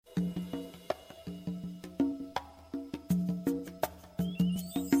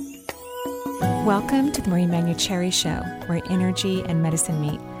Welcome to the Marie Manuchehri Show, where energy and medicine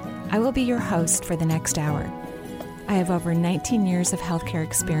meet. I will be your host for the next hour. I have over 19 years of healthcare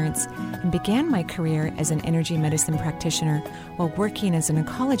experience and began my career as an energy medicine practitioner while working as an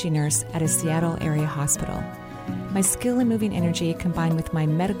oncology nurse at a Seattle area hospital. My skill in moving energy combined with my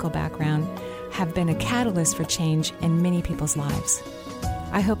medical background have been a catalyst for change in many people's lives.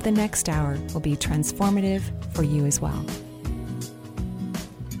 I hope the next hour will be transformative for you as well.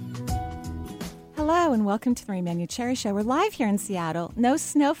 Hello and welcome to the Marie Manuchehri Show. We're live here in Seattle. No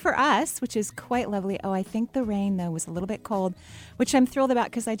snow for us, which is quite lovely. Oh, I think the rain, though, was a little bit cold, which I'm thrilled about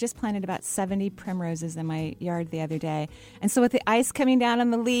because I just planted about 70 primroses in my yard the other day. And so with the ice coming down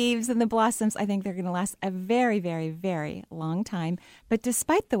on the leaves and the blossoms, I think they're going to last a very, very, very long time. But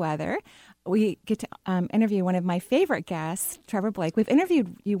despite the weather, we get to interview one of my favorite guests, Trevor Blake. We've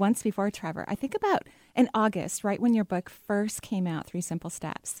interviewed you once before, Trevor. I think about in August, right when your book first came out, 3 Simple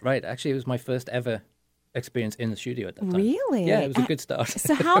Steps. Right. Actually, it was my first ever experience in the studio at that time. Really? Yeah, it was a good start.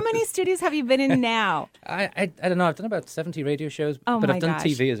 So how many studios have you been in now? I don't know. I've done about 70 radio shows, but I've done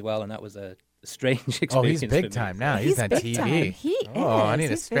TV as well, and that was a strange experience. Oh, he's big time now. He's on big TV. Time. He is. I need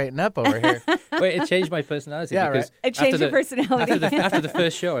to straighten up over here. Well, it changed my personality. Yeah, because right. It changed your personality. After the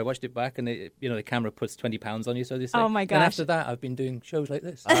first show, I watched it back, and the camera puts 20 pounds on you, so they say. Oh my gosh! And after that, I've been doing shows like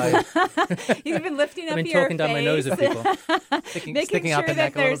this. You've been lifting up your face. I've been talking down my nose at people, making sticking out sure the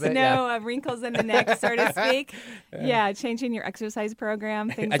neck that there's a little bit, no wrinkles in the neck, so to speak. Yeah, changing your exercise program,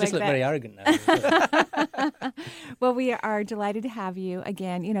 things I just like look very arrogant now. Well, we are delighted to have you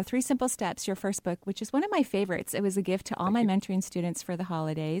again. 3 Simple Steps, your first book, which is one of my favorites. It was a gift to all my mentoring students for the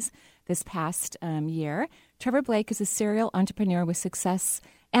holidays this past year. Trevor Blake is a serial entrepreneur with success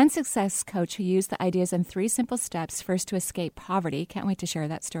coach who used the ideas in 3 simple steps, first to escape poverty, can't wait to share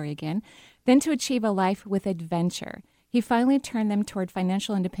that story again, then to achieve a life with adventure. He finally turned them toward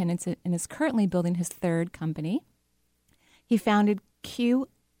financial independence and is currently building his 3rd company. He founded QOL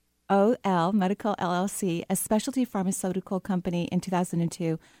Medical LLC, a specialty pharmaceutical company, in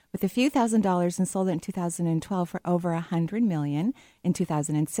 2002 with a few $1,000s and sold it in 2012 for over $100 million. In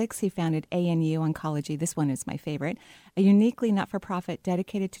 2006, he founded ANU Oncology. This one is my favorite, a uniquely not-for-profit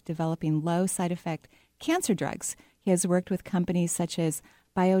dedicated to developing low side-effect cancer drugs. He has worked with companies such as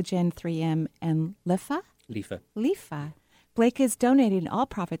Biogen, 3M, and LIFA. Blake has donated all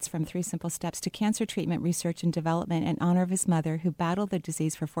profits from 3 Simple Steps to cancer treatment, research, and development in honor of his mother, who battled the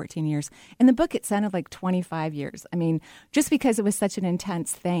disease for 14 years. In the book, it sounded like 25 years. I mean, just because it was such an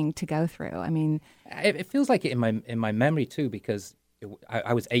intense thing to go through. I mean, it feels like it in my memory too, because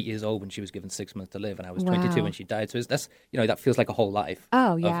I was 8 years old when she was given 6 months to live, and I was 22 when she died. So that's that feels like a whole life.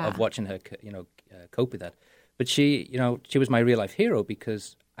 Oh yeah. Of watching her cope with that. But she was my real life hero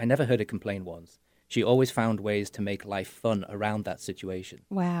because I never heard her complain once. She always found ways to make life fun around that situation.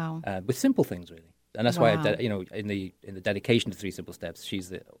 Wow. With simple things, really. And that's why, in the dedication to 3 Simple Steps, she's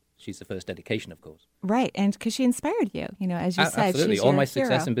the first dedication, of course. Right, and because she inspired you, as you said. Absolutely. She's All your my hero.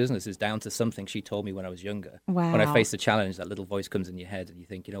 success in business is down to something she told me when I was younger. Wow. When I face a challenge, that little voice comes in your head and you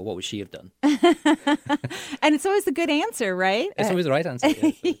think, what would she have done? And it's always a good answer, right? It's always the right answer.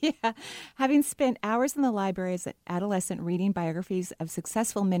 Yeah. Yeah. Having spent hours in the library as an adolescent reading biographies of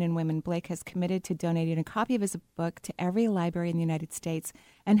successful men and women, Blake has committed to donating a copy of his book to every library in the United States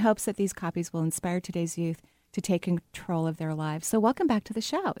and hopes that these copies will inspire today's youth to take control of their lives. So welcome back to the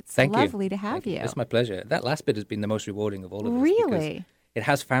show. It's lovely to have you. It's my pleasure. That last bit has been the most rewarding of all of us. Really? Because it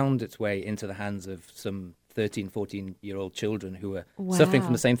has found its way into the hands of some 13, 14-year-old children who are suffering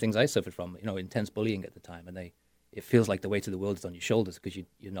from the same things I suffered from, intense bullying at the time. And it feels like the weight of the world is on your shoulders because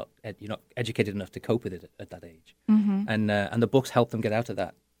you're not educated enough to cope with it at that age. Mm-hmm. And the books help them get out of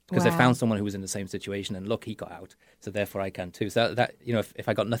that. Because they found someone who was in the same situation, and look, he got out, so therefore I can too. So that if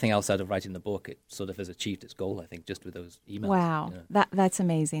I got nothing else out of writing the book, it sort of has achieved its goal, I think, just with those emails. Wow, that's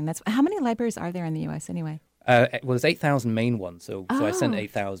amazing. How many libraries are there in the U.S. anyway? Well, there's 8,000 main ones, so I sent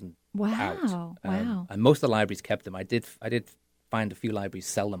 8,000 out. Wow. And most of the libraries kept them. I did find a few libraries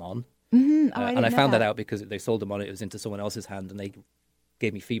sell them on, mm-hmm. And I found that out because they sold them on. It was into someone else's hand, and they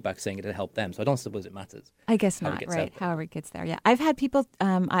gave me feedback saying it had helped them. So I don't suppose it matters. I guess not, right? However it gets there. Yeah. I've had people,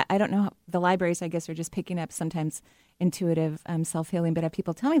 I don't know, the libraries, I guess, are just picking up sometimes intuitive self-healing, but I have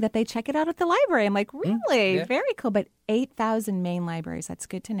people tell me that they check it out at the library. I'm like, really? Yeah. Very cool. But 8,000 main libraries, that's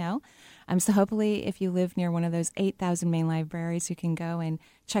good to know. So hopefully if you live near one of those 8,000 main libraries, you can go and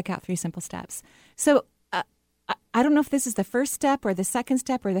check out 3 Simple Steps. So I don't know if this is the first step or the second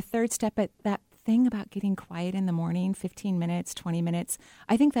step or the third step, but that thing about getting quiet in the morning, 15 minutes, 20 minutes,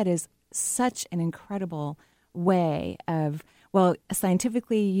 I think that is such an incredible way of, well,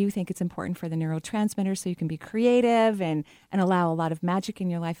 scientifically, you think it's important for the neurotransmitters so you can be creative and allow a lot of magic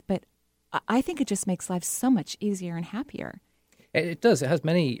in your life. But I think it just makes life so much easier and happier. It does. It has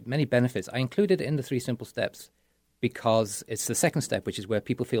many, many benefits. I included it in the 3 simple steps because it's the second step, which is where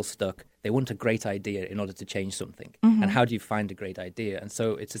people feel stuck. They want a great idea in order to change something. And how do you find a great idea? And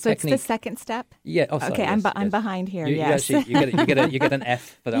so it's a technique. It's the second step? Yeah. Oh, sorry, okay, yes, I'm behind here, you yes. You get an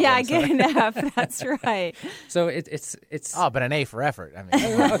F for that one. Yeah, I get an F. That's right. So it's... Oh, but an A for effort. I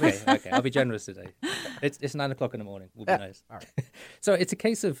mean, okay. I'll be generous today. It's 9 o'clock in the morning. Will be nice. All right. So it's a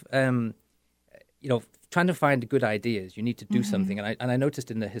case of... trying to find good ideas, you need to do something. And I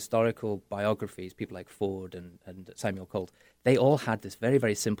noticed in the historical biographies, people like Ford and Samuel Colt, they all had this very,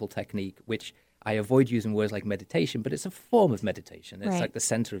 very simple technique, which I avoid using words like meditation, but it's a form of meditation. It's like the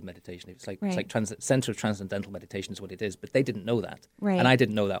center of meditation. It's like center of transcendental meditation is what it is. But they didn't know that. Right. And I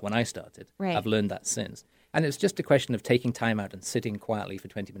didn't know that when I started. Right. I've learned that since. And it's just a question of taking time out and sitting quietly for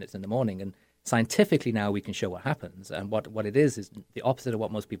 20 minutes in the morning. And scientifically now we can show what happens. And what it is the opposite of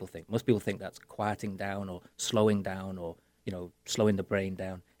what most people think. Most people think that's quieting down or slowing down or, slowing the brain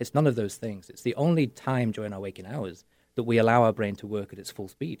down. It's none of those things. It's the only time during our waking hours that we allow our brain to work at its full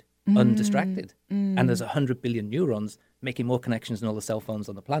speed, undistracted. And there's 100 billion neurons making more connections than all the cell phones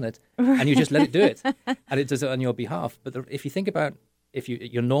on the planet. And you just let it do it. And it does it on your behalf. But if you think about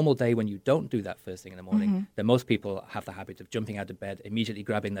your normal day when you don't do that first thing in the morning, then most people have the habit of jumping out of bed, immediately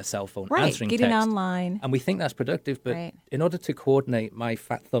grabbing their cell phone, answering getting text. online. And we think that's productive, but in order to coordinate my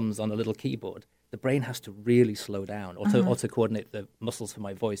fat thumbs on a little keyboard, the brain has to really slow down, or to coordinate the muscles for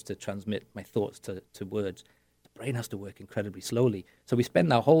my voice to transmit my thoughts to words. The brain has to work incredibly slowly. So we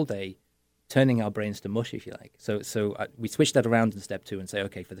spend our whole day turning our brains to mush, if you like. So we switch that around in step 2 and say,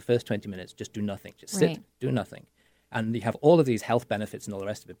 okay, for the first 20 minutes, just do nothing. Just sit, do nothing. And you have all of these health benefits and all the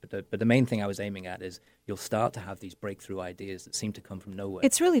rest of it. But the main thing I was aiming at is you'll start to have these breakthrough ideas that seem to come from nowhere.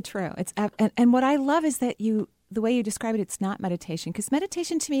 It's really true. And what I love is that the way you describe it, it's not meditation. Because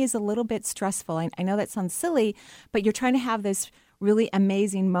meditation to me is a little bit stressful. I know that sounds silly, but you're trying to have this really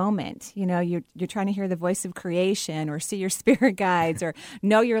amazing moment. You're trying to hear the voice of creation or see your spirit guides or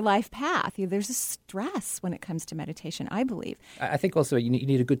know your life path. There's a stress when it comes to meditation, I believe. I think also you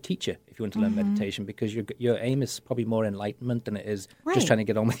need a good teacher if you want to learn meditation, because your aim is probably more enlightenment than it is just trying to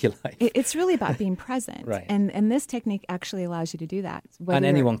get on with your life. It's really about being present. Right. And this technique actually allows you to do that. And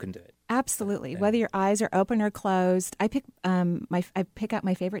anyone can do it. Absolutely. Whether your eyes are open or closed. I pick out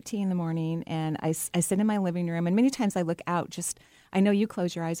my favorite tea in the morning, and I sit in my living room, and many times I look out. I know you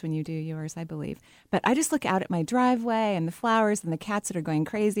close your eyes when you do yours, I believe, but I just look out at my driveway and the flowers and the cats that are going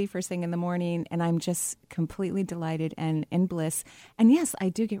crazy first thing in the morning, and I'm just completely delighted and in bliss. And yes, I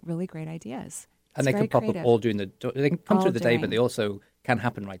do get really great ideas. And they can pop up all during they can come through the day, but they all also can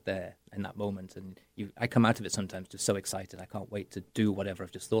happen right there in that moment. And I come out of it sometimes just so excited. I can't wait to do whatever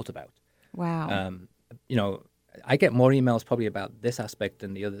I've just thought about. Wow. I get more emails probably about this aspect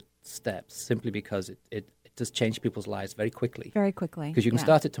than the other steps, simply because it does change people's lives very quickly. Very quickly. Because you can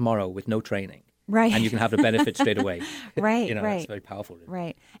start it tomorrow with no training. Right. And you can have the benefit straight away. Right. It's very powerful. Really.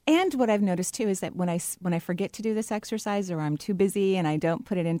 Right. And what I've noticed too is that when I forget to do this exercise, or I'm too busy and I don't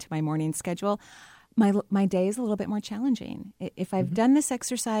put it into my morning schedule, my day is a little bit more challenging. If I've done this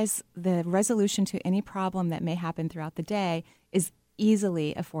exercise, the resolution to any problem that may happen throughout the day is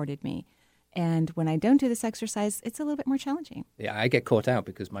easily afforded me. And when I don't do this exercise, it's a little bit more challenging. Yeah, I get caught out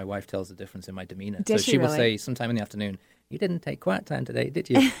because my wife tells the difference in my demeanor. Does so she will really? say sometime in the afternoon, "You didn't take quiet time today, did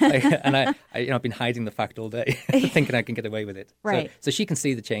you?" And I've been hiding the fact all day, thinking I can get away with it. Right. So she can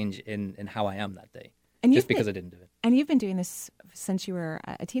see the change in how I am that day, and just because I didn't do it. And you've been doing this since you were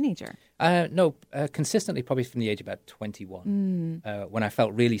a teenager? Consistently, probably from the age of about 21, when I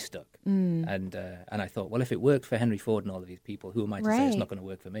felt really stuck. And I thought, well, if it worked for Henry Ford and all of these people, who am I to say it's not going to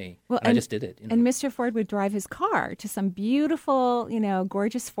work for me? Well, and I just did it. And Mr. Ford would drive his car to some beautiful,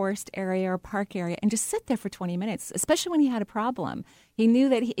 gorgeous forest area or park area and just sit there for 20 minutes, especially when he had a problem. He knew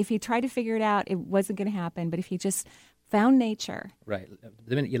that if he tried to figure it out, it wasn't going to happen. But if he just found nature. Right.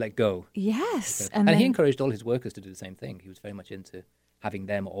 The minute you let go. Yes. And he encouraged all his workers to do the same thing. He was very much into having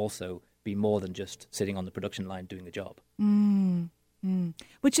them also be more than just sitting on the production line doing the job.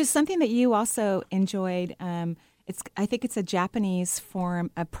 Which is something that you also enjoyed. I think it's a Japanese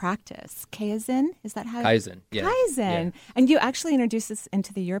form of practice. Kaizen, is that how? Kaizen, yeah. Kaizen. Yeah. And you actually introduced this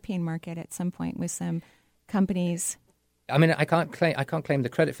into the European market at some point with some companies. I mean, I can't claim the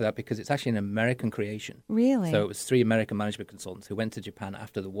credit for that because it's actually an American creation. Really? So it was 3 American management consultants who went to Japan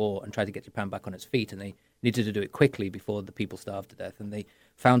after the war and tried to get Japan back on its feet, and they needed to do it quickly before the people starved to death. And they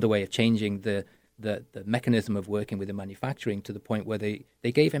found a way of changing the mechanism of working within manufacturing to the point where they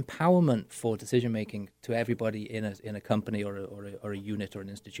gave empowerment for decision making to everybody in a company or a unit or an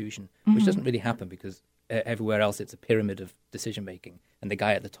institution, which doesn't really happen because everywhere else it's a pyramid of decision making, and the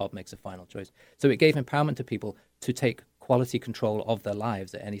guy at the top makes a final choice. So it gave empowerment to people to take quality control of their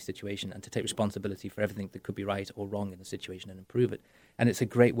lives at any situation and to take responsibility for everything that could be right or wrong in the situation and improve it. And it's a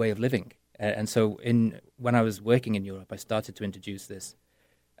great way of living. And so when I was working in Europe, I started to introduce this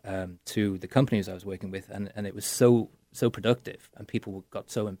to the companies I was working with, and it was so productive, and people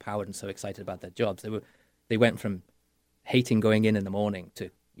got so empowered and so excited about their jobs. They went from hating going in the morning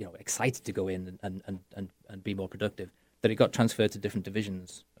to excited to go in and be more productive, that it got transferred to different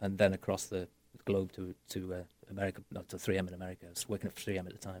divisions and then across the globe to America, not to 3M in America. I was working at 3M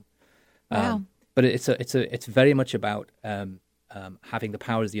at the time. Wow. But it's very much about having the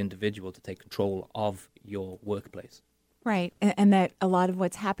power as the individual to take control of your workplace. Right. And that a lot of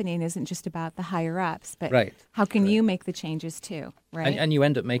what's happening isn't just about the higher ups, but how can you make the changes too, right? And you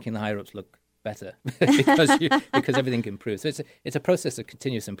end up making the higher ups look better because everything improves. So it's a process of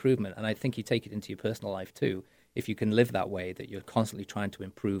continuous improvement, and I think you take it into your personal life too. If you can live that way, that you're constantly trying to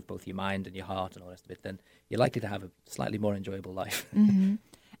improve both your mind and your heart and all the rest of it, then you're likely to have a slightly more enjoyable life. Mm-hmm.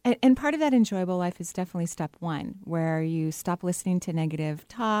 And part of that enjoyable life is definitely step one, where you stop listening to negative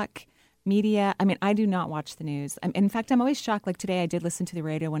talk, media. I mean, I do not watch the news. In fact, I'm always shocked. Like today, I did listen to the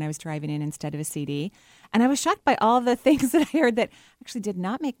radio when I was driving in instead of a CD. And I was shocked by all the things that I heard that actually did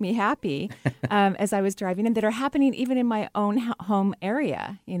not make me happy as I was driving in, that are happening even in my own home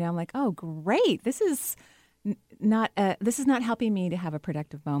area. I'm like, oh, great. This is not helping me to have a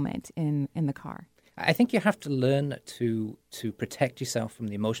productive moment in the car. I think you have to learn to protect yourself from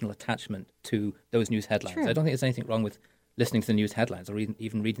the emotional attachment to those news headlines. True. I don't think there's anything wrong with listening to the news headlines or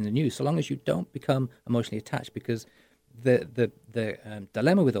even reading the news, so long as you don't become emotionally attached. Because the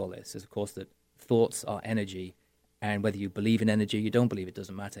dilemma with all this is, of course, that thoughts are energy, and whether you believe in energy or you don't believe it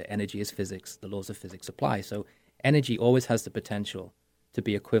doesn't matter. Energy is physics. The laws of physics apply. So energy always has the potential to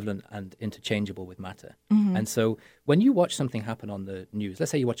be equivalent and interchangeable with matter. Mm-hmm. And so when you watch something happen on the news,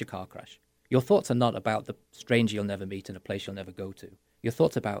 let's say you watch a car crash, your thoughts are not about the stranger you'll never meet in a place you'll never go to. Your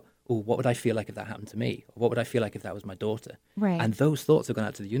thoughts about, what would I feel like if that happened to me? Or what would I feel like if that was my daughter? Right. And those thoughts have gone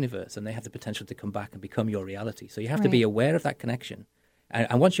out to the universe, and they have the potential to come back and become your reality. So you have to be aware of that connection.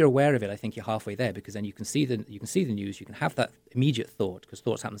 And once you're aware of it, I think you're halfway there, because then you can see the news, you can have that immediate thought, because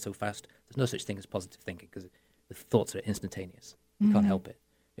thoughts happen so fast. There's no such thing as positive thinking, because the thoughts are instantaneous. You can't help it.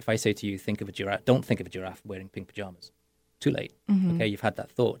 If I say to you, don't think of a giraffe wearing pink pajamas. Too late. Mm-hmm. Okay, you've had that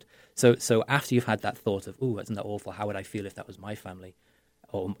thought. So after you've had that thought of, isn't that awful? How would I feel if that was my family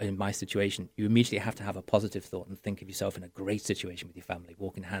or in my situation? You immediately have to have a positive thought and think of yourself in a great situation with your family,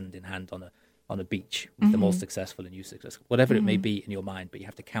 walking hand in hand on a beach with them all successful and you successful, whatever it may be in your mind. But you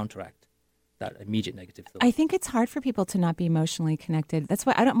have to counteract that immediate negative thought. I think it's hard for people to not be emotionally connected. That's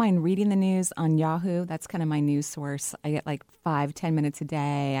why I don't mind reading the news on Yahoo. That's kind of my news source. I get like 5-10 minutes a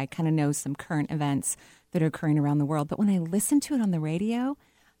day. I kind of know some current events that are occurring around the world. But when I listen to it on the radio,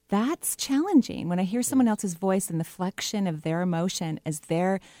 that's challenging. When I hear someone else's voice and the flexion of their emotion as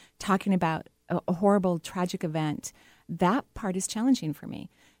they're talking about a horrible, tragic event, that part is challenging for me.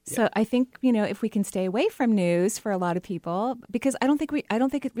 So I think, if we can stay away from news for a lot of people, because I don't think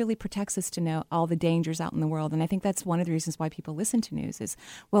it really protects us to know all the dangers out in the world. And I think that's one of the reasons why people listen to news is,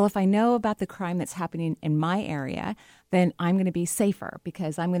 well, if I know about the crime that's happening in my area, then I'm going to be safer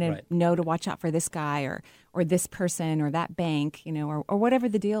because I'm going to know to watch out for this guy or this person or that bank, or whatever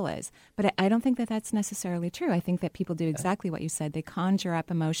the deal is. But I don't think that that's necessarily true. I think that people do exactly what you said. They conjure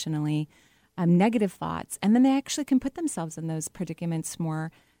up emotionally negative thoughts, and then they actually can put themselves in those predicaments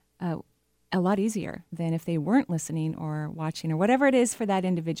more a lot easier than if they weren't listening or watching or whatever it is for that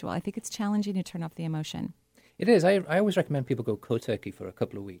individual. I think it's challenging to turn off the emotion. It is. I always recommend people go cold turkey for a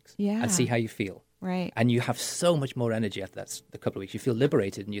couple of weeks and see how you feel. Right. And you have so much more energy after the couple of weeks. You feel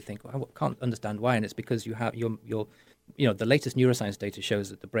liberated and you think, I can't understand why. And it's because you have the latest neuroscience data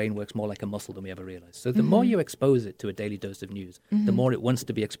shows that the brain works more like a muscle than we ever realized. So the more you expose it to a daily dose of news, the more it wants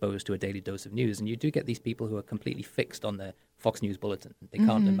to be exposed to a daily dose of news. And you do get these people who are completely fixed on their Fox News bulletin. They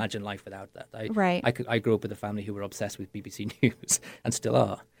can't imagine life without that. I grew up with a family who were obsessed with BBC News and still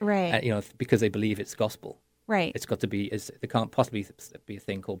are. Right. Because they believe it's gospel. Right. It's got to be. There can't possibly be a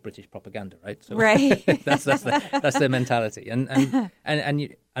thing called British propaganda, right? So right. that's their mentality, and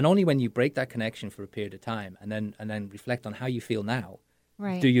only when you break that connection for a period of time, and then reflect on how you feel now,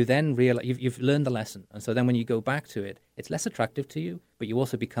 do you then realize you've learned the lesson, and so then when you go back to it, it's less attractive to you, but you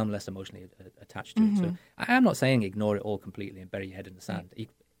also become less emotionally attached to it. So I'm not saying ignore it all completely and bury your head in the sand.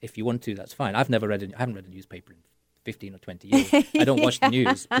 If you want to, that's fine. I haven't read a newspaper in 15 or 20 years. I don't watch the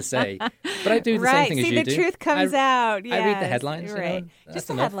news per se, but I do the same thing as you do. Right. See, the truth comes out. Yes. I read the headlines. Right. Just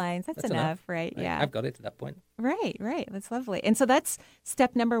the headlines. That's enough. Right. Right. Yeah. I've got it to that point. Right. That's lovely. And so that's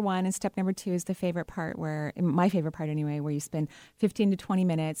step number 1. And step number 2 is the favorite part, my favorite part anyway, where you spend 15 to 20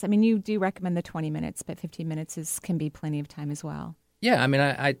 minutes. I mean, you do recommend the 20 minutes, but 15 minutes can be plenty of time as well. Yeah. I mean,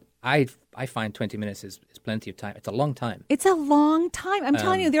 I find 20 minutes is plenty of time. It's a long time. It's a long time. I'm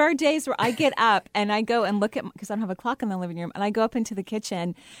telling you, there are days where I get up and I go and look at, because I don't have a clock in the living room, and I go up into the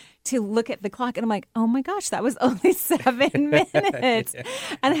kitchen to look at the clock, and I'm like, oh my gosh, that was only 7 minutes. Yeah.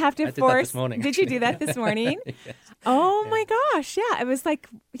 And I have to I did that this morning, Did you do that this morning? Yes. Oh my gosh. Yeah. It was like,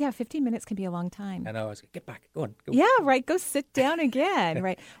 15 minutes can be a long time. And I was like, get back, go on. Go. Yeah, right. Go sit down again.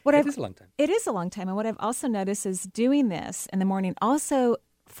 Right. It is a long time. It is a long time. And what I've also noticed is doing this in the morning also,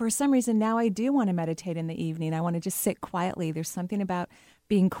 for some reason, now I do want to meditate in the evening. I want to just sit quietly. There's something about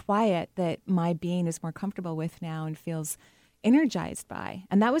being quiet that my being is more comfortable with now and feels energized by.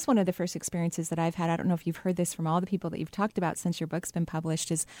 And that was one of the first experiences that I've had. I don't know if you've heard this from all the people that you've talked about since your book's been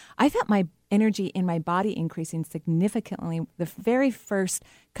published, is I felt my energy in my body increasing significantly the very first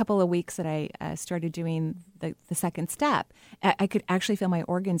couple of weeks that I started doing the second step. I could actually feel my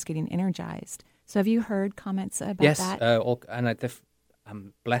organs getting energized. So have you heard comments about that? Yes, and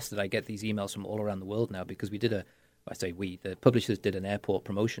I'm blessed that I get these emails from all around the world now, because the publishers did an airport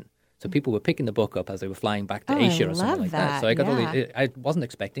promotion. So people were picking the book up as they were flying back to Asia or something like that. So I got I wasn't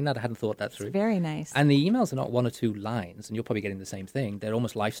expecting that. I hadn't thought that through. It's very nice. And the emails are not 1 or 2 lines, and you're probably getting the same thing. They're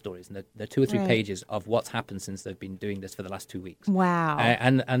almost life stories, and they're 2 or 3 pages of what's happened since they've been doing this for the last 2 weeks. Wow.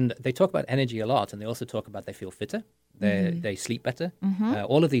 And they talk about energy a lot, and they also talk about they feel fitter. They sleep better.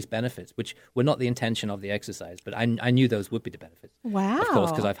 All of these benefits, which were not the intention of the exercise, but I knew those would be the benefits. Wow. Of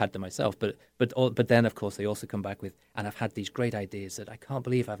course, because I've had them myself. But then, of course, they also come back with, and I've had these great ideas that I can't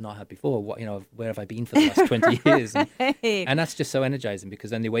believe I've not had before. Where have I been for the last 20 years? And that's just so energizing,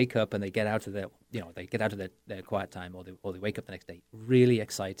 because then they wake up and they get out of their quiet time, or they wake up the next day really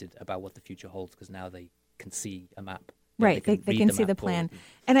excited about what the future holds, because now they can see a map. Right, they can see the plan.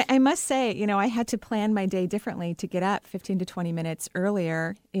 And I must say, I had to plan my day differently to get up 15 to 20 minutes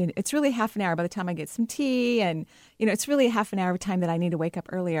earlier. It's really half an hour by the time I get some tea, and, it's really half an hour of time that I need to wake up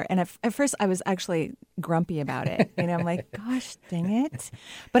earlier. And at first I was actually grumpy about it. I'm like, gosh, dang it.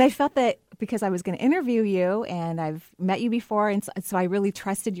 But I felt that because I was going to interview you and I've met you before, and so I really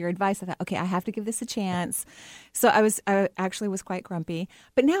trusted your advice. I thought, okay, I have to give this a chance. So I actually was quite grumpy.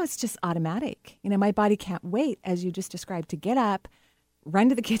 But now it's just automatic. My body can't wait, as you just described, to get up, run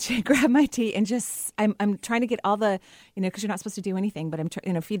to the kitchen, grab my tea, and just I'm trying to get all the, because you're not supposed to do anything, but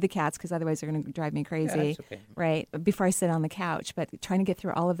I'm feed the cats, because otherwise they're going to drive me crazy. Yeah, that's okay. Right, before I sit on the couch. But trying to get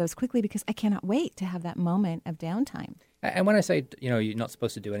through all of those quickly, because I cannot wait to have that moment of downtime. And when I say, you're not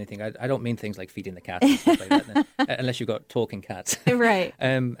supposed to do anything, I don't mean things like feeding the cats and stuff like that, unless you've got talking cats. Right.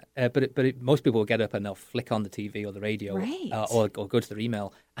 But most people will get up and they'll flick on the TV or the radio, right. or go to their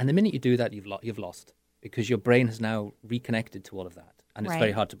email. And the minute you do that, you've lost, because your brain has now reconnected to all of that. And it's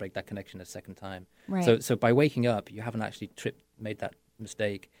very hard to break that connection a second time. Right. So by waking up, you haven't actually made that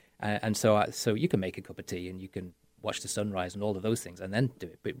mistake. And so you can make a cup of tea and you can watch the sunrise and all of those things and then do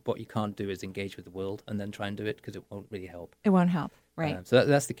it. But what you can't do is engage with the world and then try and do it, because it won't really help. It won't help, right. So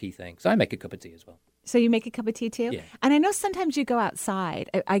that's the key thing. So I make a cup of tea as well. So you make a cup of tea too? Yeah. And I know sometimes you go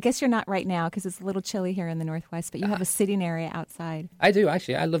outside. I guess you're not right now because it's a little chilly here in the Northwest, but you have a sitting area outside. I do,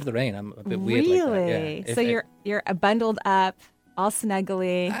 actually. I love the rain. I'm a bit weird like that. Really? Yeah. So you're bundled up, all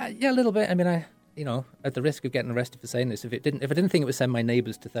snuggly. Yeah, a little bit. I mean, at the risk of getting arrested for saying this, if I didn't think it would send my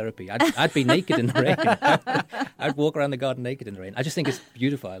neighbours to therapy, I'd be naked in the rain. I'd walk around the garden naked in the rain. I just think it's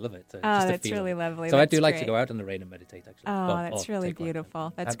beautiful. I love it. That's really lovely. So that's I do like great. to go out in the rain and meditate, actually. That's really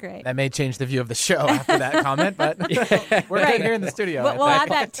beautiful. That's great. That may change the view of the show after that comment, but we're good here in the studio. We'll add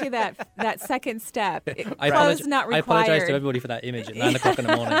that to that second step. Clothes not required. I apologize to everybody for that image at 9 o'clock in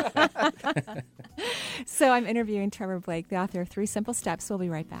the morning. So I'm interviewing Trevor Blake, the author of 3 Simple Steps. We'll be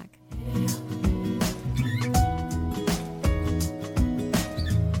right back.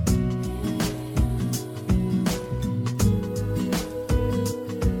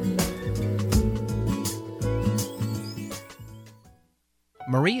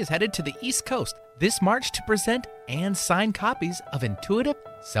 Marie is headed to the East Coast this March to present and sign copies of Intuitive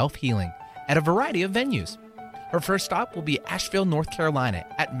Self-Healing at a variety of venues. Her first stop will be Asheville, North Carolina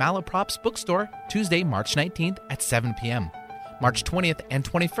at Malaprops Bookstore Tuesday, March 19th at 7 p.m. March 20th and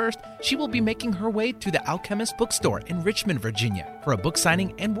 21st, she will be making her way to the Alchemist Bookstore in Richmond, Virginia for a book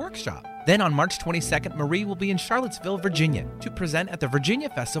signing and workshop. Then on March 22nd, Marie will be in Charlottesville, Virginia to present at the Virginia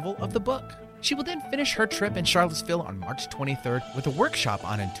Festival of the Book. She will then finish her trip in Charlottesville on March 23rd with a workshop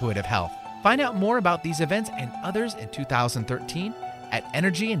on intuitive health. Find out more about these events and others in 2013 at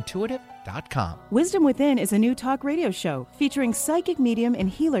energyintuitive.com. Wisdom Within is a new talk radio show featuring psychic medium and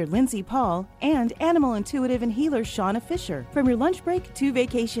healer Lindsay Paul and animal intuitive and healer Shauna Fisher. From your lunch break to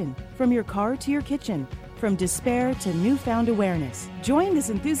vacation, from your car to your kitchen, from despair to newfound awareness. Join this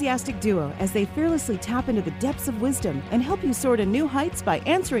enthusiastic duo as they fearlessly tap into the depths of wisdom and help you soar to new heights by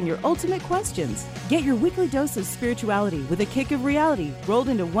answering your ultimate questions. Get your weekly dose of spirituality with a kick of reality rolled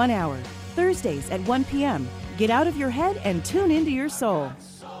into 1 hour. Thursdays at 1 p.m. Get out of your head and tune into your soul.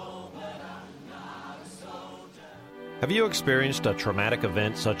 Have you experienced a traumatic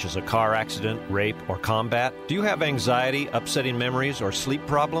event such as a car accident, rape, or combat? Do you have anxiety, upsetting memories, or sleep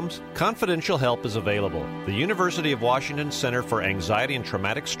problems? Confidential help is available. The University of Washington Center for Anxiety and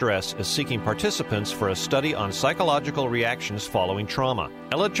Traumatic Stress is seeking participants for a study on psychological reactions following trauma.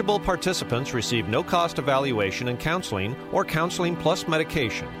 Eligible participants receive no-cost evaluation and counseling or counseling plus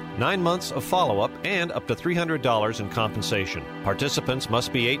medication, 9 months of follow-up, and up to $300 in compensation. Participants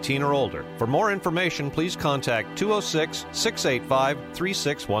must be 18 or older. For more information, please contact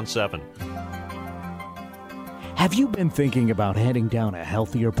 206-685-3617. Have you been thinking about heading down a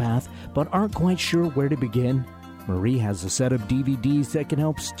healthier path but aren't quite sure where to begin? Marie has a set of DVDs that can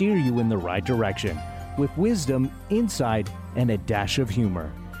help steer you in the right direction, with wisdom, insight, and a dash of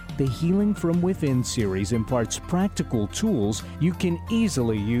humor. The Healing from Within series imparts practical tools you can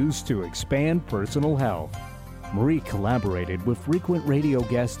easily use to expand personal health. Marie collaborated with frequent radio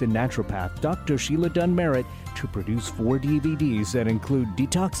guest and naturopath Dr. Sheila Dunn-Merritt to produce 4 DVDs that include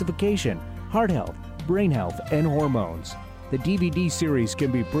detoxification, heart health, brain health, and hormones. The DVD series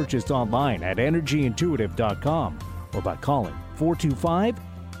can be purchased online at energyintuitive.com or by calling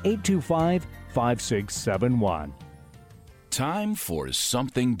 425-825-5671. Time for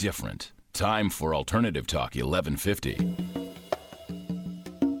something different. Time for Alternative Talk 1150.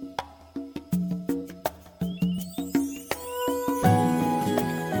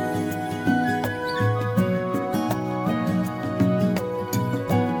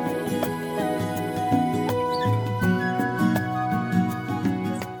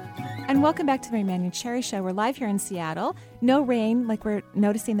 Welcome back to the Mary Manning Cherry Show. We're live here in Seattle. No rain like we're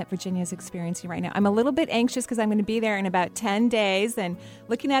noticing that Virginia is experiencing right now. I'm a little bit anxious because I'm going to be there in about 10 days and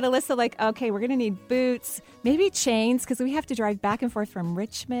looking at Alyssa like, okay, we're going to need boots, maybe chains, because we have to drive back and forth from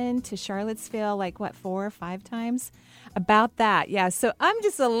Richmond to Charlottesville 4 or 5 times. About that, yeah. So I'm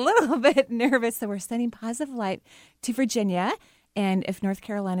just a little bit nervous. So we're sending positive light to Virginia. And if North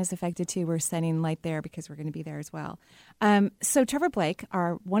Carolina is affected too, we're sending light there because we're going to be there as well. So Trevor Blake,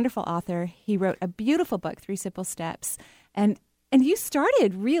 our wonderful author, he wrote a beautiful book, 3 Simple Steps. And you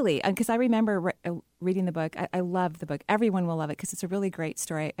started really, because I remember reading the book. I love the book. Everyone will love it because it's a really great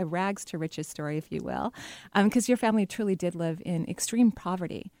story, a rags to riches story, if you will, because your family truly did live in extreme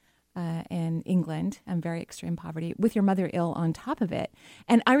poverty. In England, very extreme poverty, with your mother ill on top of it.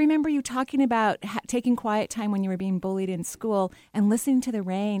 And I remember you talking about taking quiet time when you were being bullied in school and listening to the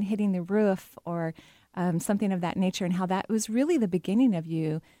rain hitting the roof or something of that nature, and how that was really the beginning of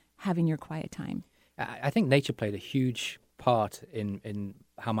you having your quiet time. I think nature played a huge part in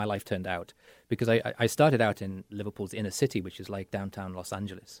how my life turned out, because I started out in Liverpool's inner city, which is like downtown Los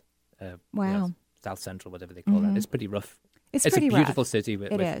Angeles. Wow. South Central, whatever they call that. It's pretty rough. It's a pretty beautiful rough. city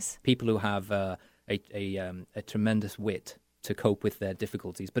with people who have a tremendous wit to cope with their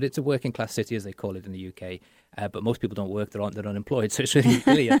difficulties. But it's a working class city, as they call it in the UK. But most people don't work; they're unemployed. So it's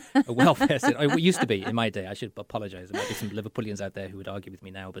really a welfare city. It used to be in my day. I should apologise. There might be some Liverpoolians out there who would argue with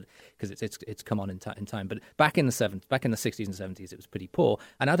me now, but because it's come on in time. But back in the 60s and 70s, it was pretty poor.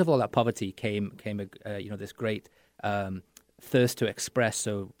 And out of all that poverty came this great thirst to express.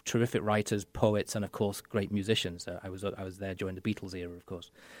 So terrific writers, poets, and of course great musicians. I was there during the Beatles era, of course.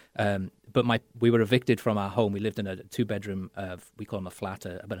 But we were evicted from our home. We lived in a 2-bedroom, we call them a flat,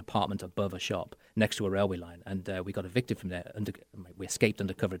 an apartment above a shop next to a railway line, and we got evicted from there. We escaped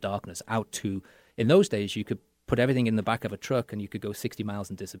under cover of darkness out to. In those days, you could put everything in the back of a truck and you could go 60 miles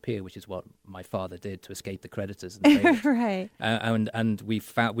and disappear, which is what my father did to escape the creditors. And right. And we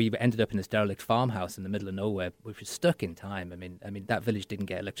ended up in this derelict farmhouse in the middle of nowhere, which was stuck in time. I mean that village didn't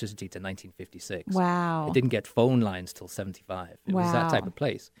get electricity till 1956. Wow. It didn't get phone lines till 75. It was that type of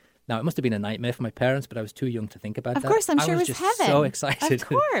place. Now, it must have been a nightmare for my parents, but I was too young to think about that. Of course, I'm sure it was just heaven. So excited. Of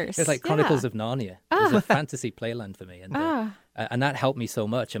course. It was like Chronicles of Narnia. It was a fantasy playland for me. And that helped me so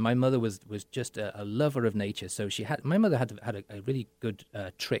much. And my mother was just a lover of nature. So my mother had a really good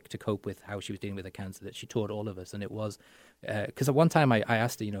trick to cope with how she was dealing with her cancer that she taught all of us. And it was, because at one time I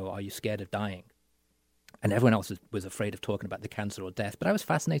asked her, are you scared of dying? And everyone else was afraid of talking about the cancer or death. But I was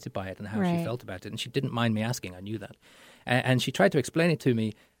fascinated by it and how she felt about it. And she didn't mind me asking. I knew that. And she tried to explain it to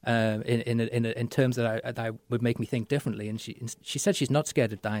me. in terms that would make me think differently. And she said she's not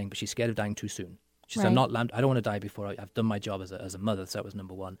scared of dying, but she's scared of dying too soon. She said, I don't want to die before I've done my job as a mother. So that was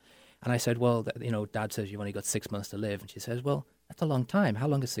number one. And I said, well, Dad says you've only got 6 months to live. And she says, well, that's a long time. How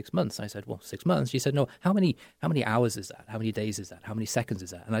long is 6 months? I said, well, 6 months. She said, no, how many hours is that? How many days is that? How many seconds is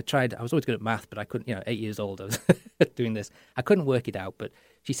that? And I was always good at math, but I couldn't, 8 years old, I was doing this. I couldn't work it out, but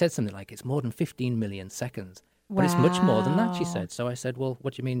she said something like, it's more than 15 million seconds. But it's much more than that, she said. So I said, well,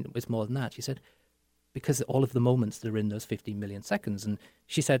 what do you mean it's more than that? She said, because all of the moments that are in those 15 million seconds. And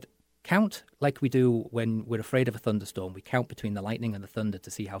she said, count like we do when we're afraid of a thunderstorm. We count between the lightning and the thunder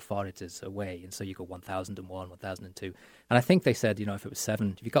to see how far it is away. And so you go 1001, 1002. And I think they said, if it was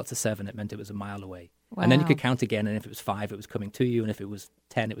 7, if you got to 7, it meant it was a mile away. Wow. And then you could count again. And if it was 5, it was coming to you. And if it was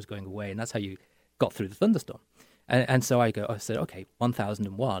 10, it was going away. And that's how you got through the thunderstorm. And so I said, okay,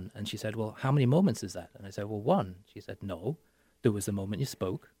 1001. And she said, well, how many moments is that? And I said, well, 1. She said, no, there was the moment you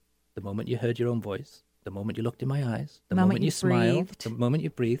spoke, the moment you heard your own voice, the moment you looked in my eyes, the moment you smiled, the moment you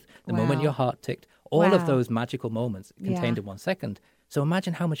breathed, the moment your heart ticked, all of those magical moments contained in 1 second. So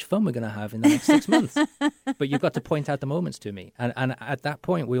imagine how much fun we're going to have in the next 6 months. But you've got to point out the moments to me. And at that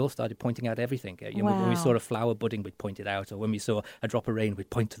point, we all started pointing out everything. When we saw a flower budding, we'd point it out. Or when we saw a drop of rain,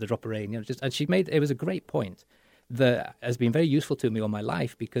 we'd point to the drop of rain. And it was a great point that has been very useful to me all my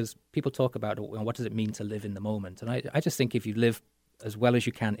life, because people talk about what does it mean to live in the moment. And I just think if you live as well as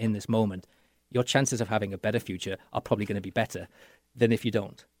you can in this moment, your chances of having a better future are probably going to be better than if you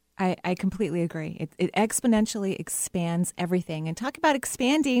don't. I completely agree. It exponentially expands everything. And talk about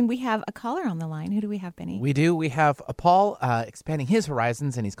expanding, we have a caller on the line. Who do we have, Benny? We do. We have Paul expanding his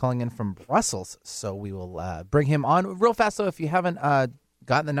horizons, and he's calling in from Brussels. So we will bring him on real fast. So if you haven't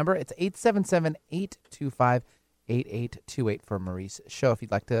gotten the number, it's 877-825-8828 for Marie's show. If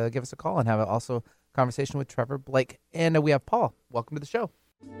you'd like to give us a call and have also conversation with Trevor Blake. And we have Paul. Welcome to the show.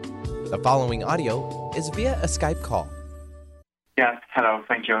 The following audio is via a Skype call. Yes, hello,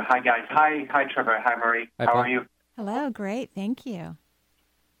 thank you. Hi, guys. Hi, Trevor. Hi, Marie. Hi, How Paul. are you? Hello, great. Thank you.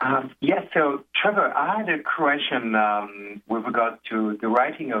 Yes, so, Trevor, I had a question with regard to the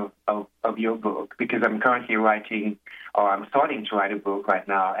writing of your book, because I'm currently writing, or I'm starting to write a book right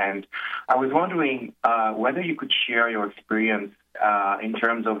now, and I was wondering whether you could share your experience in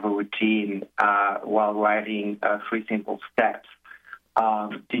terms of a routine while writing 3 Simple Steps.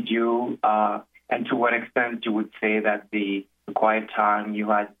 Did you, and to what extent you would say that the quiet time you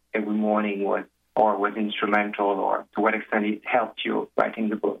had every morning was instrumental, or to what extent it helped you writing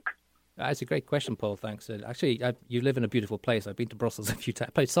the book? That's a great question, Paul. Thanks. Actually, you live in a beautiful place. I've been to Brussels a few times.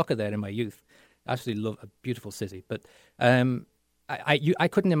 I played soccer there in my youth. I absolutely love a beautiful city. But I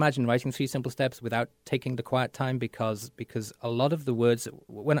couldn't imagine writing 3 Simple Steps without taking the quiet time, because a lot of the words,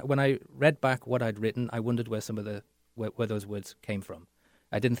 when I read back what I'd written, I wondered where where those words came from.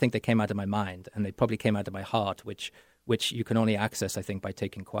 I didn't think they came out of my mind, and they probably came out of my heart, which you can only access, I think, by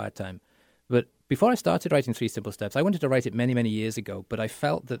taking quiet time. But before I started writing 3 Simple Steps, I wanted to write it many, many years ago, but I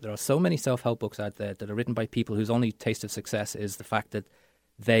felt that there are so many self-help books out there that are written by people whose only taste of success is the fact that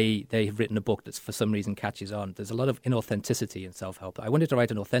they've written a book that for some reason catches on. There's a lot of inauthenticity in self-help. I wanted to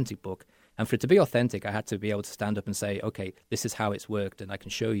write an authentic book, and for it to be authentic, I had to be able to stand up and say, okay, this is how it's worked, and I can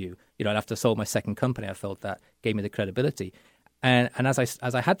show you. After I sold my second company, I felt that gave me the credibility. And as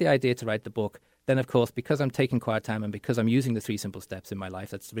I had the idea to write the book, then, of course, because I'm taking quiet time and because I'm using the 3 Simple Steps in my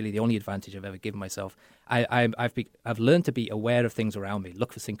life, that's really the only advantage I've ever given myself. I've learned to be aware of things around me,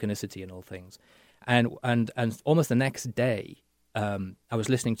 look for synchronicity in all things. And almost the next day, I was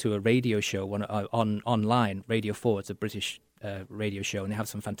listening to a radio show online, Radio 4. It's a British radio show, and they have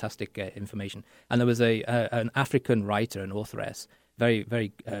some fantastic information. And there was an African writer, an authoress, very,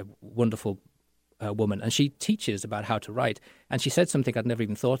 very wonderful woman, and she teaches about how to write. And she said something I'd never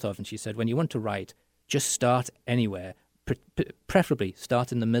even thought of. And she said, when you want to write, just start anywhere. Preferably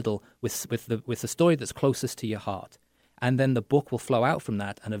start in the middle with the story that's closest to your heart. And then the book will flow out from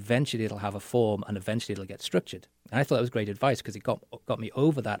that, and eventually it'll have a form, and eventually it'll get structured. And I thought that was great advice, because it got me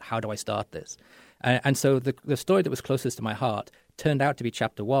over that, how do I start this? And so the story that was closest to my heart turned out to be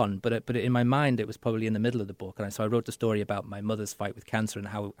chapter 1, but in my mind it was probably in the middle of the book. And so I wrote the story about my mother's fight with cancer and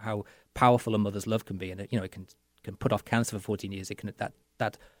how powerful a mother's love can be. And it can put off cancer for 14 years. It can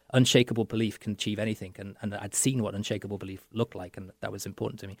that unshakable belief can achieve anything. And I'd seen what unshakable belief looked like, and that was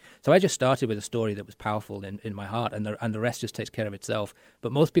important to me. So I just started with a story that was powerful in my heart, and the rest just takes care of itself.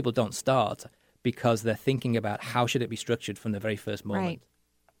 But most people don't start because they're thinking about how should it be structured from the very first moment.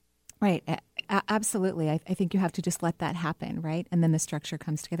 Right. Absolutely. I think you have to just let that happen, right? And then the structure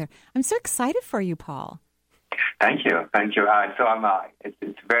comes together. I'm so excited for you, Paul. Thank you. So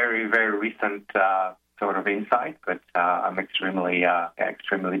it's very, very recent sort of insight, but I'm extremely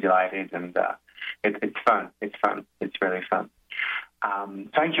delighted, and it's fun. It's fun. It's really fun.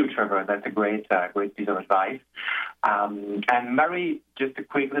 Thank you, Trevor. That's a great piece of advice. And Marie, just a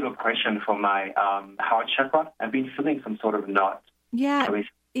quick little question for my heart chakra. I've been feeling some sort of knot. Yeah,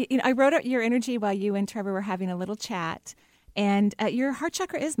 I wrote out your energy while you and Trevor were having a little chat. And your heart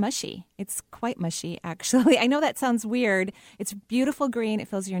chakra is mushy. It's quite mushy, actually. I know that sounds weird. It's beautiful green. It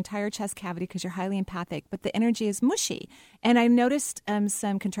fills your entire chest cavity because you're highly empathic, but the energy is mushy. And I noticed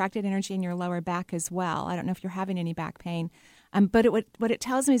some contracted energy in your lower back as well. I don't know if you're having any back pain. But what it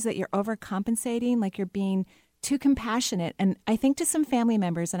tells me is that you're overcompensating, like you're being too compassionate. And I think to some family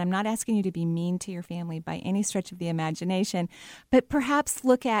members, and I'm not asking you to be mean to your family by any stretch of the imagination, but perhaps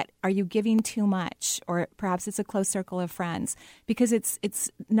look at, are you giving too much? Or perhaps it's a close circle of friends, because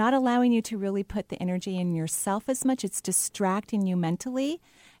it's not allowing you to really put the energy in yourself as much. It's distracting you mentally.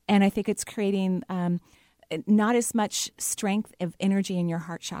 And I think it's creating not as much strength of energy in your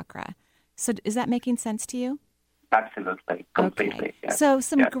heart chakra. So is that making sense to you? Absolutely. Completely. Okay. Yes. So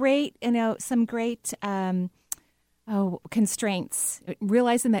some great constraints,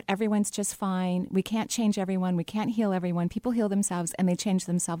 realizing that everyone's just fine. We can't change everyone. We can't heal everyone. People heal themselves, and they change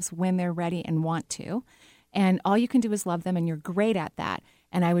themselves when they're ready and want to. And all you can do is love them, and you're great at that.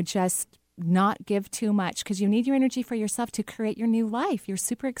 And I would just not give too much, because you need your energy for yourself to create your new life. You're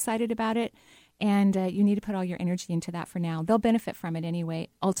super excited about it, and you need to put all your energy into that for now. They'll benefit from it anyway,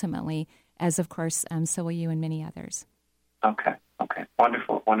 ultimately, as, of course, so will you and many others. Okay.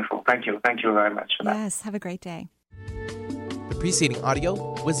 Wonderful. Thank you very much for that. Yes, have a great day. The preceding audio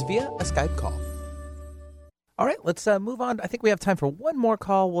was via a Skype call. All right, let's move on. I think we have time for one more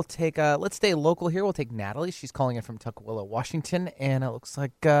call. We'll take, let's stay local here. We'll take Natalie. She's calling in from Tukwila, Washington. And it looks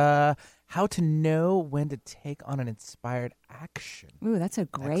like how to know when to take on an inspired action. Ooh, that's a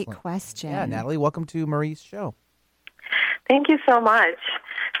great Excellent. question. Yeah, Natalie, welcome to Marie's show. Thank you so much.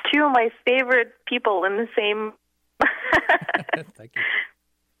 Two of my favorite people in the same... Thank you.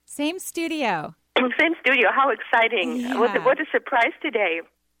 Same studio. Same studio. How exciting. Yeah. What a surprise today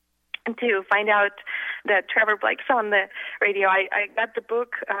to find out that Trevor Blake's on the radio. I got the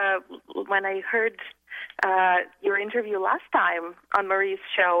book when I heard your interview last time on Marie's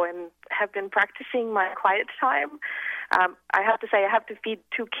show, and have been practicing my quiet time. I have to say, I have to feed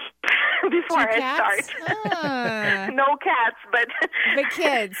two kids before I start. No cats, but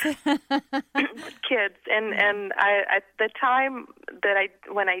kids. Kids, and I at the time that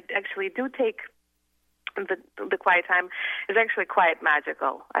when I actually do take the quiet time is actually quite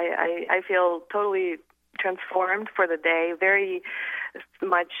magical. I feel totally transformed for the day, very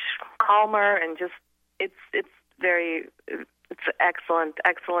much calmer, and just it's excellent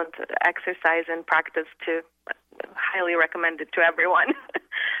exercise and practice. To highly recommend it to everyone.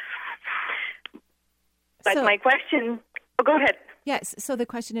 But my question, go ahead. Yes. So the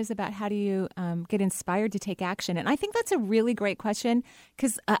question is about how do you get inspired to take action? And I think that's a really great question,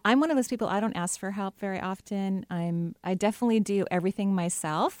 because I'm one of those people, I don't ask for help very often. I definitely do everything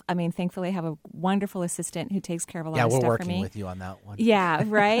myself. I mean, thankfully, I have a wonderful assistant who takes care of a lot of stuff for me. Yeah, we're working with you on that one. Yeah,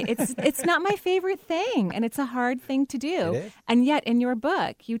 right. It's not my favorite thing, and it's a hard thing to do. It is. And yet, in your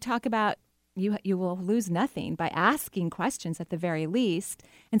book, you talk about you will lose nothing by asking questions at the very least.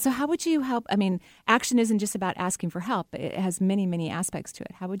 And so how would you help? I mean, action isn't just about asking for help. It has many, many aspects to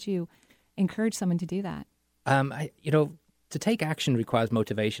it. How would you encourage someone to do that? To take action requires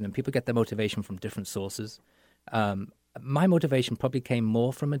motivation, and people get their motivation from different sources. My motivation probably came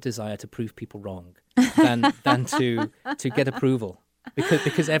more from a desire to prove people wrong than to get approval.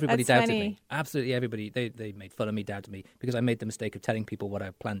 Because everybody That's doubted funny. me. Absolutely everybody. They made fun of me, doubted me, because I made the mistake of telling people what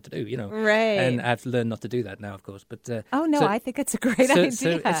I planned to do, Right. And I've learned not to do that now, of course. But I think it's a great idea. So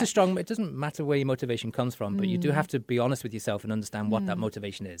it's it doesn't matter where your motivation comes from, but you do have to be honest with yourself and understand what that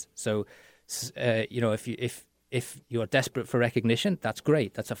motivation is. So, if you're desperate for recognition, that's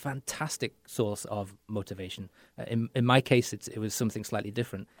great. That's a fantastic source of motivation. In my case, it was something slightly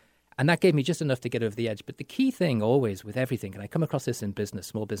different. And that gave me just enough to get over the edge. But the key thing always with everything, and I come across this in business,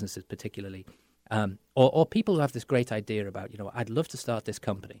 small businesses particularly, or people who have this great idea about, I'd love to start this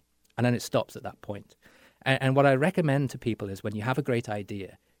company. And then it stops at that point. And what I recommend to people is when you have a great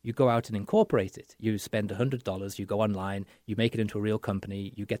idea, you go out and incorporate it. You spend $100, you go online, you make it into a real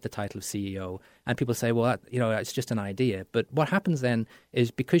company, you get the title of CEO. And people say, well, it's just an idea. But what happens then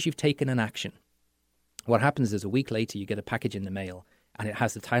is because you've taken an action, what happens is a week later you get a package in the mail, and it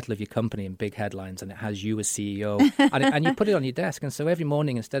has the title of your company in big headlines, and it has you as CEO, and you put it on your desk. And so every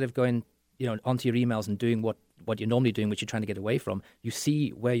morning, instead of going, onto your emails and doing what you're normally doing, which you're trying to get away from, you see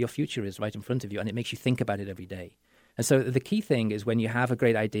where your future is right in front of you, and it makes you think about it every day. And so the key thing is when you have a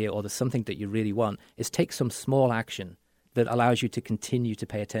great idea or there's something that you really want, is take some small action that allows you to continue to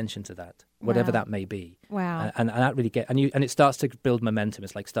pay attention to that, whatever that may be. Wow. And that really and it starts to build momentum.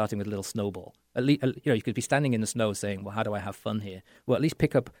 It's like starting with a little snowball. At least, you could be standing in the snow saying, well, how do I have fun here? Well, at least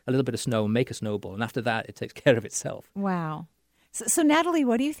pick up a little bit of snow and make a snowball. And after that, it takes care of itself. Wow. So Natalie,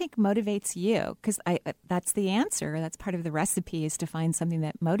 what do you think motivates you? Because that's the answer. That's part of the recipe, is to find something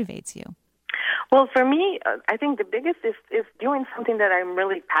that motivates you. Well, for me, I think the biggest is doing something that I'm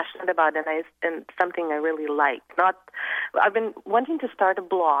really passionate about and something I really like. I've been wanting to start a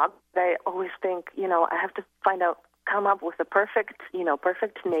blog. I always think, I have to come up with a perfect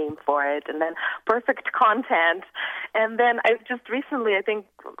name for it, and then perfect content. And then I just recently, I think,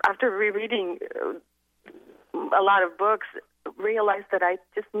 after rereading a lot of books, realized that I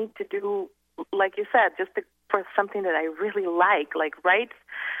just need to do, like you said, for something that I really like write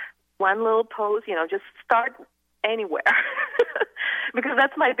one little post, just start anywhere. Because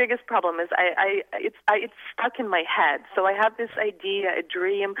that's my biggest problem is it's stuck in my head. So I have this idea, a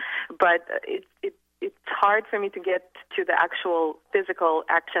dream, but it's hard for me to get to the actual physical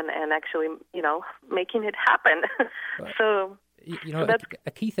action and actually, making it happen. Right. So,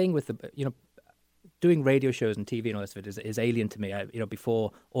 a key thing with doing radio shows and TV and all this of it is alien to me.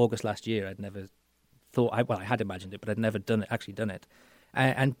 Before August last year, I'd never thought, I had imagined it, but I'd never done it.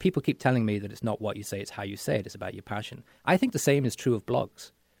 And people keep telling me that it's not what you say, it's how you say it. It's about your passion. I think the same is true of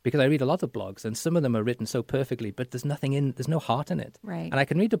blogs, because I read a lot of blogs, and some of them are written so perfectly, but there's no heart in it. Right. And I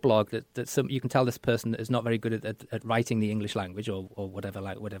can read a blog that you can tell this person is not very good at writing the English language or whatever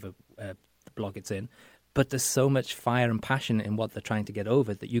the blog it's in, but there's so much fire and passion in what they're trying to get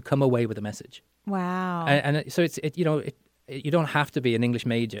over that you come away with a message. Wow. And so you don't have to be an English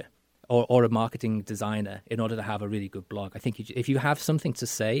major or a marketing designer in order to have a really good blog. I think if you have something to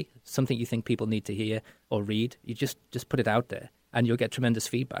say, something you think people need to hear or read, you just put it out there, and you'll get tremendous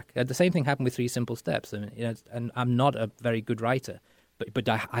feedback. The same thing happened with 3 Simple Steps. And I'm not a very good writer, but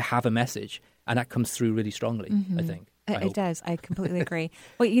I have a message, and that comes through really strongly, Mm-hmm. I think. It does. I completely agree.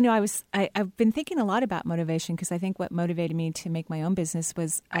 Well, I've been thinking a lot about motivation, because I think what motivated me to make my own business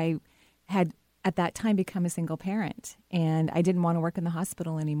was I had at that time become a single parent, and I didn't want to work in the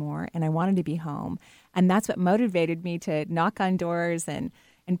hospital anymore, and I wanted to be home. And that's what motivated me to knock on doors and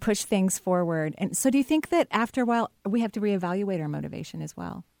push things forward. And so do you think that after a while we have to reevaluate our motivation as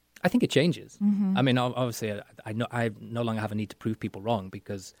well? I think it changes. Mm-hmm. I mean, obviously, I no longer have a need to prove people wrong,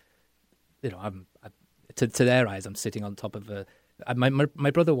 because, to their eyes, I'm sitting on top of a...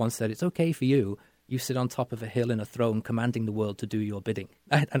 My brother once said, it's okay for you. You sit on top of a hill in a throne, commanding the world to do your bidding.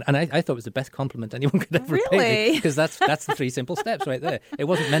 And I thought it was the best compliment anyone could ever pay me, because that's the 3 Simple Steps right there. It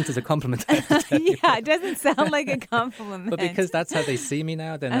wasn't meant as a compliment. Yeah, it doesn't sound like a compliment. But because that's how they see me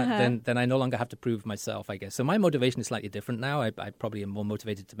now, then I no longer have to prove myself, I guess. So my motivation is slightly different now. I probably am more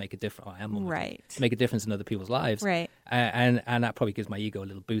motivated to make a difference. I am more motivated to make a difference in other people's lives. Right. And that probably gives my ego a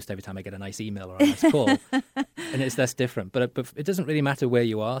little boost every time I get a nice email or a nice call. And it's less different. But it doesn't really matter where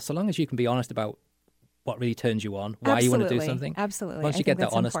you are, so long as you can be honest about what really turns you on, why you want to do something. Absolutely. Once you get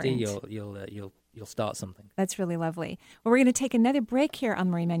that honesty, you'll start something. That's really lovely. Well, we're going to take another break here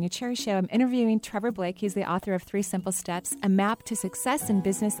on Marie Manuchehri Show. I'm interviewing Trevor Blake. He's the author of 3 Simple Steps, a map to success in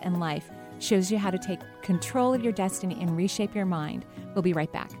business and life. Shows you how to take control of your destiny and reshape your mind. We'll be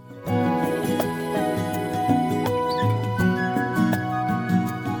right back.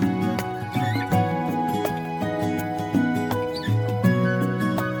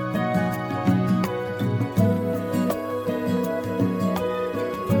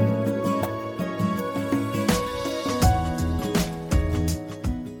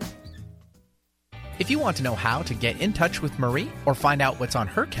 If you want to know how to get in touch with Marie or find out what's on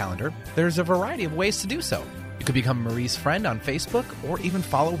her calendar, there's a variety of ways to do so. You could become Marie's friend on Facebook or even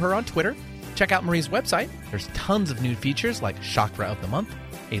follow her on Twitter. Check out Marie's website. There's tons of new features like Chakra of the Month,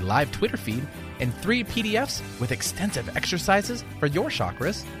 a live Twitter feed, and 3 PDFs with extensive exercises for your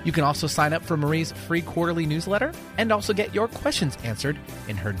chakras. You can also sign up for Marie's free quarterly newsletter and also get your questions answered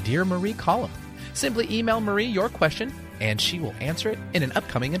in her Dear Marie column. Simply email Marie your question, and she will answer it in an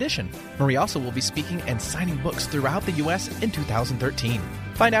upcoming edition. Marie also will be speaking and signing books throughout the U.S. in 2013.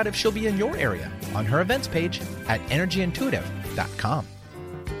 Find out if she'll be in your area on her events page at energyintuitive.com.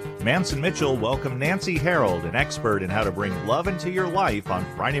 Manson Mitchell welcomed Nancy Harold, an expert in how to bring love into your life, on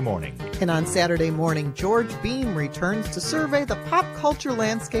Friday morning. And on Saturday morning, George Beam returns to survey the pop culture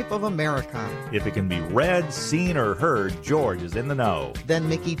landscape of America. If it can be read, seen, or heard, George is in the know. Then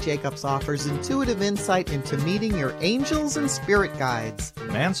Mickey Jacobs offers intuitive insight into meeting your angels and spirit guides.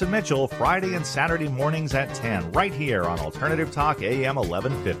 Manson Mitchell, Friday and Saturday mornings at 10, right here on Alternative Talk AM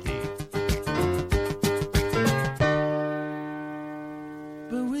 1150.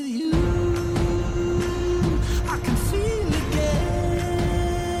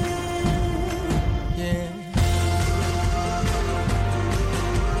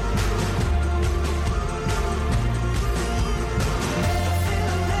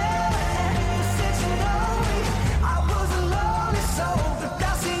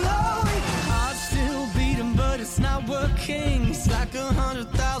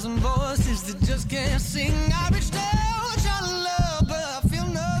 can't sing. I reached out, try to love, but I feel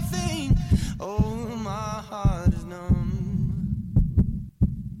nothing. Oh, my heart is numb.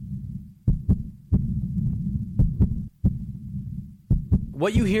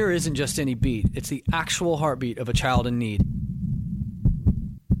 What you hear isn't just any beat. It's the actual heartbeat of a child in need.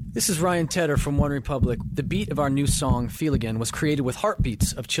 This is Ryan Tedder from One Republic. The beat of our new song, Feel Again, was created with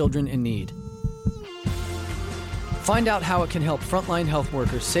heartbeats of children in need. Find out how it can help frontline health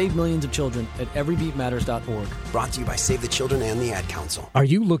workers save millions of children at everybeatmatters.org. Brought to you by Save the Children and the Ad Council. Are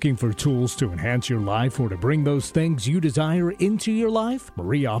you looking for tools to enhance your life or to bring those things you desire into your life?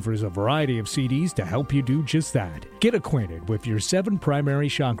 Marie offers a variety of CDs to help you do just that. Get acquainted with your 7 primary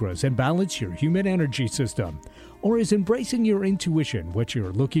chakras and balance your human energy system. Or is embracing your intuition what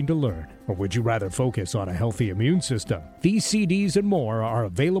you're looking to learn? Or would you rather focus on a healthy immune system? These CDs and more are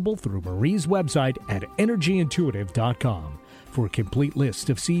available through Marie's website at energyintuitive.com. For a complete list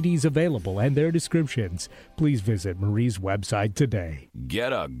of CDs available and their descriptions, please visit Marie's website today.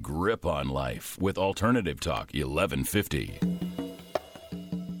 Get a grip on life with Alternative Talk 1150.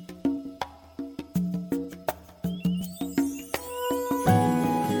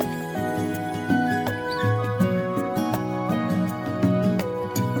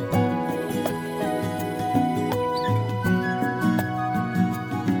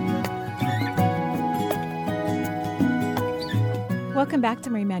 Welcome back to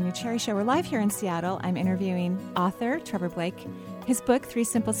Marie Manuchehri Show. We're live here in Seattle. I'm interviewing author Trevor Blake. His book, 3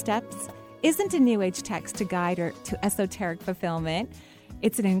 Simple Steps, isn't a New Age text to guide or to esoteric fulfillment.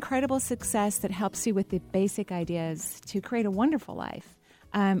 It's an incredible success that helps you with the basic ideas to create a wonderful life,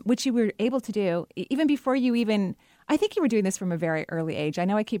 which you were able to do even before you even... I think you were doing this from a very early age. I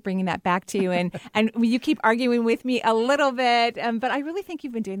know I keep bringing that back to you, and you keep arguing with me a little bit, but I really think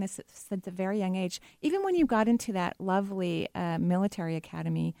you've been doing this since a very young age. Even when you got into that lovely military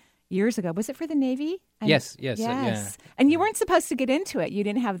academy years ago. Was it for the Navy? Yes. Yeah. And you weren't supposed to get into it. You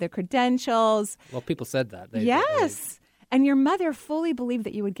didn't have the credentials. Well, people said that. Yes. And your mother fully believed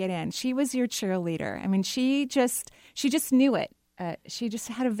that you would get in. She was your cheerleader. I mean, she just knew it. She just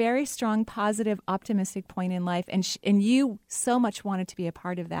had a very strong, positive, optimistic point in life, and you so much wanted to be a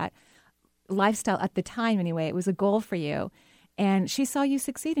part of that lifestyle at the time. Anyway, it was a goal for you, and she saw you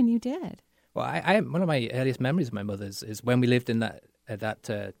succeed, and you did. Well, I one of my earliest memories of my mother's is when we lived in that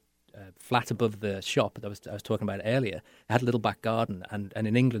flat above the shop that I was talking about earlier. It had a little back garden, and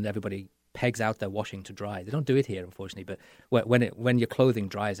in England, everybody pegs out their washing to dry. They don't do it here, unfortunately, but when your clothing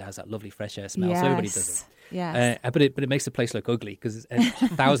dries, it has that lovely fresh air smell. Yes. So everybody does it. Yes. But it makes the place look ugly because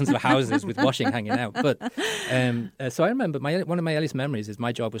thousands of houses with washing hanging out. But so I remember one of my earliest memories is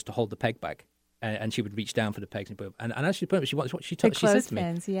my job was to hold the peg bag, and she would reach down for the pegs and as she put it, she said to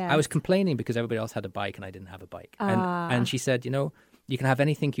me, yes. I was complaining because everybody else had a bike and I didn't have a bike, and she said, you can have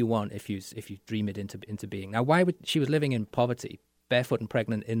anything you want if you dream it into being. Now, why would she was living in poverty? Barefoot and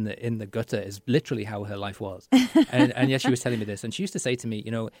pregnant in the gutter is literally how her life was. And yes, she was telling me this. And she used to say to me,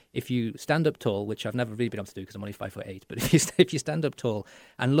 if you stand up tall, which I've never really been able to do because I'm only 5'8", but if you stand up tall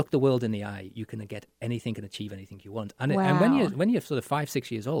and look the world in the eye, you can get anything and achieve anything you want. And, wow. and when you're sort of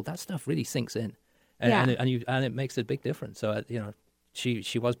 5-6 years old, that stuff really sinks in. And it makes a big difference. So,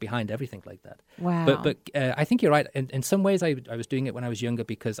 she was behind everything like that. Wow. But I think you're right. In some ways, I was doing it when I was younger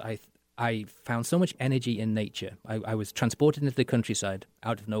because I found so much energy in nature. I was transported into the countryside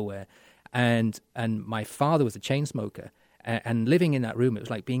out of nowhere, and my father was a chain smoker. And living in that room, it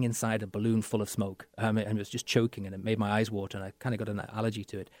was like being inside a balloon full of smoke, and it was just choking, and it made my eyes water, and I kind of got an allergy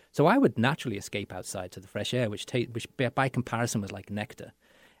to it. So I would naturally escape outside to the fresh air, which by comparison was like nectar.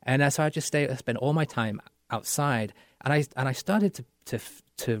 And so I just spent all my time outside, and I started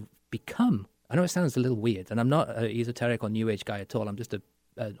to become. I know it sounds a little weird, and I'm not an esoteric or new age guy at all. I'm just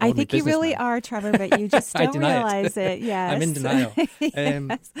I think you really are, Trevor, but you just don't realize it. Yes. I'm in denial.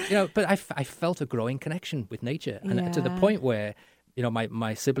 Yes. But I felt a growing connection with nature, and to the point where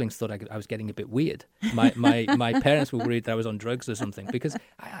my siblings thought I was getting a bit weird. My parents were worried that I was on drugs or something because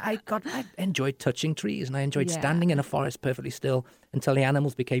I enjoyed touching trees, and I enjoyed standing in a forest perfectly still until the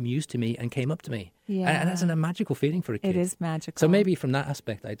animals became used to me and came up to me. Yeah. And that's a magical feeling for a kid. It is magical. So maybe from that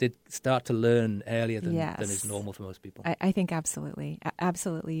aspect, I did start to learn earlier than is normal for most people. I think absolutely.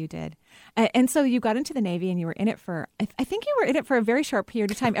 Absolutely you did. And so you got into the Navy, and you were in it for, I think you were in it for a very short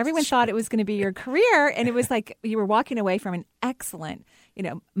period of time. Everyone thought it was going to be your career, and it was like you were walking away from an excellent,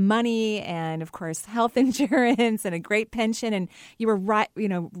 money and, of course, health insurance and a great pension, and you were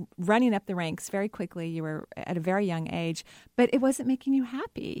running up the ranks very quickly. You were at a very young age, but it wasn't making you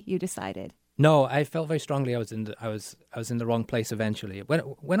happy, you decided. No, I felt very strongly I was in the wrong place eventually.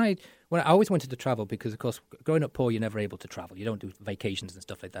 When I always wanted to travel because, of course, growing up poor, you're never able to travel. You don't do vacations and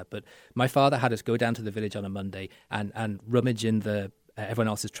stuff like that. But my father had us go down to the village on a Monday and rummage in the everyone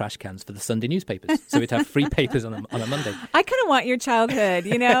else's trash cans for the Sunday newspapers. So we'd have free papers on a Monday. I kind of want your childhood,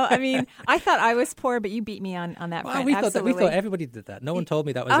 you know? I mean, I thought I was poor, but you beat me on that front. We thought everybody did that. No one told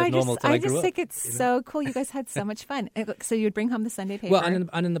me that was abnormal until I grew up. I just think it's so cool. You guys had so much fun. So you'd bring home the Sunday paper. Well,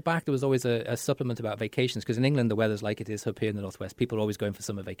 and in the back there was always a supplement about vacations, because in England the weather's like it is up here in the Northwest. People are always going for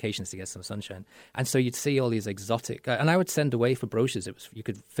summer vacations to get some sunshine. And so you'd see all these exotic... and I would send away for brochures. You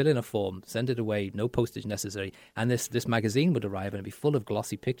could fill in a form, send it away, no postage necessary. And this magazine would arrive and it'd be full of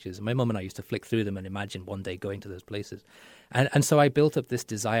glossy pictures. And my mum and I used to flick through them and imagine one day going to those places. And so I built up this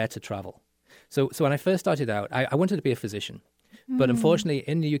desire to travel. So when I first started out, I wanted to be a physician. But unfortunately,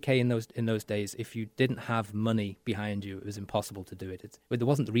 in the UK in those days, if you didn't have money behind you, it was impossible to do it. There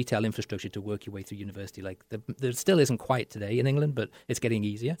wasn't the retail infrastructure to work your way through university. Like there still isn't quite today in England, but it's getting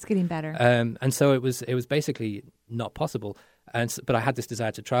easier. It's getting better. And so it was basically not possible. But I had this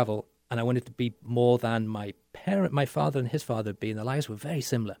desire to travel, and I wanted to be more than my father and his father being. Their lives were very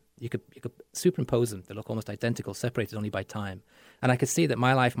similar. You could superimpose them. They look almost identical, separated only by time. And I could see that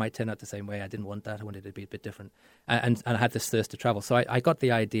my life might turn out the same way. I didn't want that. I wanted it to be a bit different. And I had this thirst to travel. So I got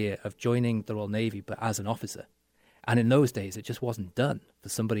the idea of joining the Royal Navy, but as an officer. And in those days, it just wasn't done for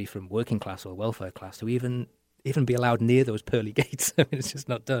somebody from working class or welfare class to even be allowed near those pearly gates. I mean, it's just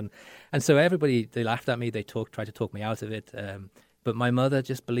not done. And so everybody, they laughed at me. They tried to talk me out of it. But my mother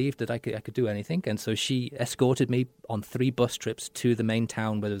just believed that I could do anything. And so she escorted me on 3 bus trips to the main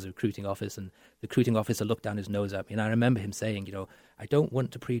town where there was a recruiting office. And the recruiting officer looked down his nose at me. And I remember him saying, I don't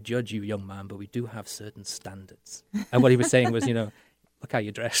want to prejudge you, young man, but we do have certain standards. And what he was saying was, look how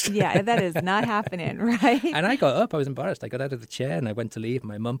you're dressed. Yeah, that is not happening, right? And I got up. I was embarrassed. I got out of the chair and I went to leave.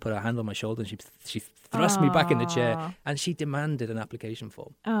 My mum put her hand on my shoulder and she thrust me back in the chair and she demanded an application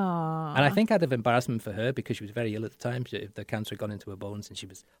form. Aww. And I think out of embarrassment for her, because she was very ill at the time, the cancer had gone into her bones and she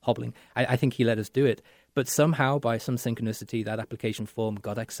was hobbling, I think he let us do it. But somehow, by some synchronicity, that application form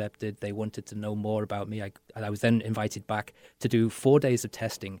got accepted. They wanted to know more about me. I was then invited back to do 4 days of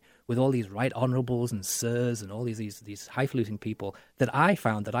testing with all these right honourables and sirs and all these highfalutin people that I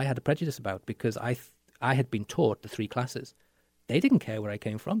found that I had a prejudice about, because I had been taught the 3 classes. They didn't care where I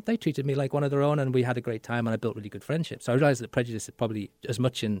came from. They treated me like one of their own, and we had a great time, and I built really good friendships. So I realised that prejudice is probably as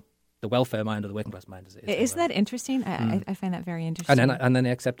much in the welfare mind or the working class mind as it is. Isn't that interesting? I find that very interesting. And then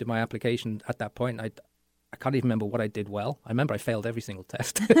they accepted my application at that point. I can't even remember what I did well. I remember I failed every single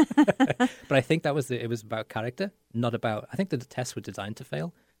test. But I think it was about character, not about... I think that the tests were designed to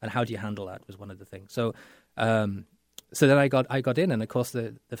fail, and how do you handle that was one of the things. So then I got in, and of course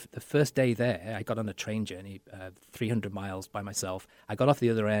the first day there, I got on a train journey, 300 miles by myself. I got off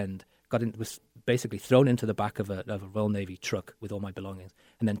the other end, was basically thrown into the back of a Royal Navy truck with all my belongings,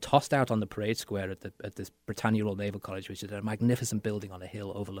 and then tossed out on the parade square at this Britannia Royal Naval College, which is a magnificent building on a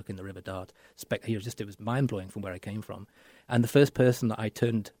hill overlooking the River Dart. It was mind blowing from where I came from. And the first person that I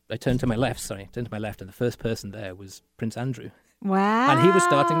turned to my left, and the first person there was Prince Andrew. Wow! And he was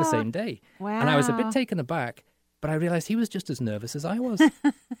starting the same day. Wow! And I was a bit taken aback. But I realised he was just as nervous as I was,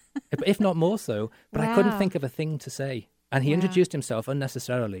 if not more so. But I couldn't think of a thing to say. And he introduced himself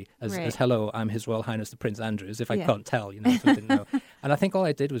unnecessarily as hello, I'm His Royal Highness the Prince Andrew, as if I can't tell, so I didn't know. And I think all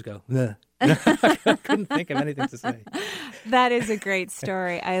I did was go, I couldn't think of anything to say. That is a great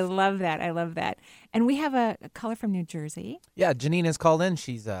story. I love that. And we have a caller from New Jersey. Yeah, Janine has called in.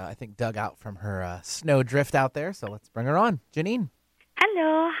 She's, I think, dug out from her snow drift out there. So let's bring her on. Janine.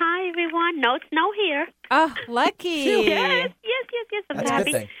 Hello. Hi, everyone. No snow here. Oh, lucky. Yes. I'm That's happy.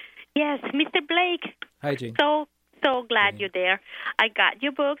 a good thing. Yes, Mr. Blake. Hi, Jean. So glad you're there. I got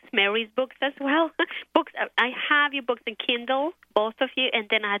your books, Mary's books as well. Books. I have your books in Kindle, both of you, and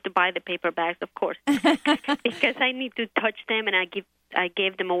then I had to buy the paperbacks, of course, because I need to touch them, and I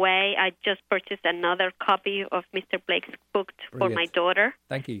gave them away. I just purchased another copy of Mr. Blake's book for my daughter.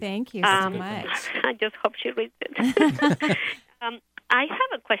 Thank you. Thank you so much. I just hope she reads it. I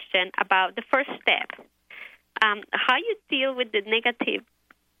have a question about the first step. How you deal with the negative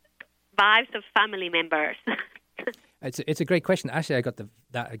vibes of family members. It's a great question. Actually, I got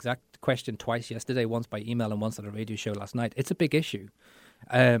that exact question twice yesterday, once by email and once on a radio show last night. It's a big issue.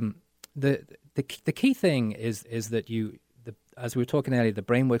 The key thing is that as we were talking earlier, the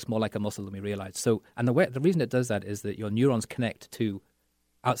brain works more like a muscle than we realize. So, and the reason it does that is that your neurons connect to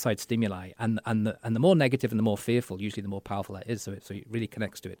outside stimuli, and the more negative and the more fearful, usually the more powerful that is. So it really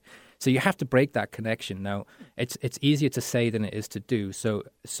connects to it. So you have to break that connection. Now, it's easier to say than it is to do. So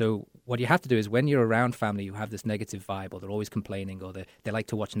what you have to do is when you're around family who have this negative vibe, or they're always complaining, or they like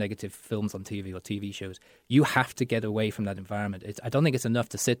to watch negative films on TV or TV shows, you have to get away from that environment. I don't think it's enough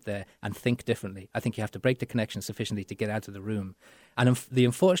to sit there and think differently. I think you have to break the connection sufficiently to get out of the room. And the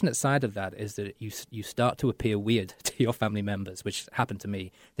unfortunate side of that is that you start to appear weird to your family members, which happened to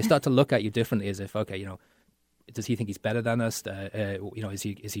me. They start to look at you differently, as if, okay, does he think he's better than us?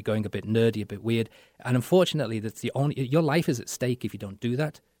 Is he going a bit nerdy, a bit weird? And unfortunately, that's your life is at stake if you don't do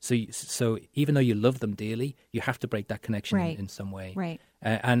that. So even though you love them dearly, you have to break that connection in some way. Right.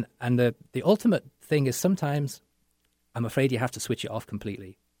 And the ultimate thing is sometimes I'm afraid you have to switch it off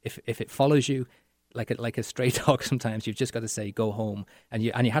completely. If it follows you like a stray dog, sometimes you've just got to say go home, and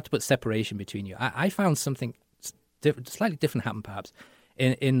you have to put separation between you. I found something slightly different happen perhaps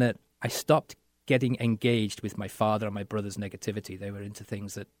in that I stopped getting engaged with my father and my brother's negativity. They were into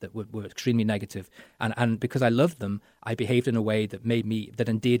things that were extremely negative. And because I loved them, I behaved in a way that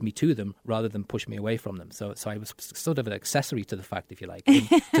endeared me to them rather than push me away from them. So I was sort of an accessory to the fact, if you like,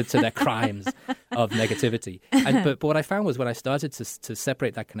 to their crimes of negativity. But what I found was when I started to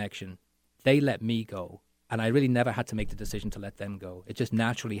separate that connection, they let me go. And I really never had to make the decision to let them go. It just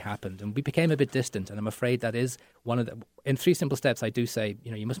naturally happened. And we became a bit distant. And I'm afraid that is one of in 3 Simple Steps, I do say,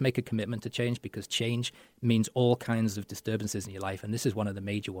 you must make a commitment to change, because change means all kinds of disturbances in your life. And this is one of the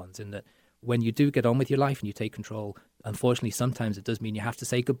major ones, in that when you do get on with your life and you take control, unfortunately, sometimes it does mean you have to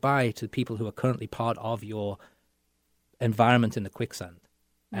say goodbye to people who are currently part of your environment in the quicksand.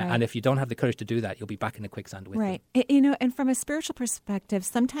 Right. And if you don't have the courage to do that, you'll be back in the quicksand with them. Right. And from a spiritual perspective,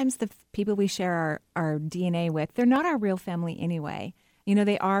 sometimes the people we share our DNA with, they're not our real family anyway.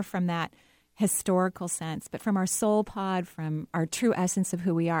 They are from that historical sense, but from our soul pod, from our true essence of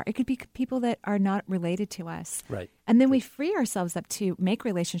who we are, it could be people that are not related to us. Right. And then we free ourselves up to make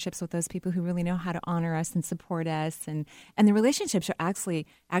relationships with those people who really know how to honor us and support us. And the relationships are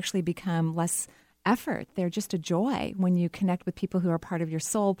actually become less effort. They're just a joy when you connect with people who are part of your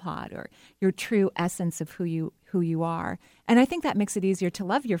soul pod or your true essence of who you are. And I think that makes it easier to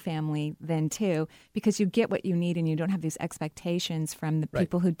love your family then too, because you get what you need and you don't have these expectations from the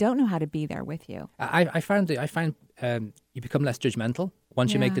people who don't know how to be there with you. I find you become less judgmental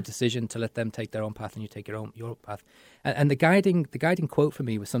once you make the decision to let them take their own path and you take your path. And the guiding quote for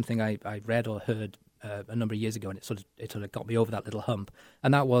me was something I read or heard a number of years ago, and it sort of got me over that little hump.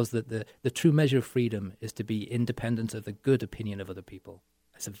 And that was that the true measure of freedom is to be independent of the good opinion of other people.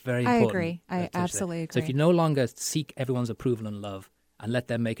 It's a very important. I agree. I absolutely agree. So if you no longer seek everyone's approval and love and let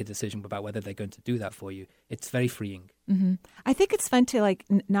them make a decision about whether they're going to do that for you, it's very freeing. Mm-hmm. I think it's fun to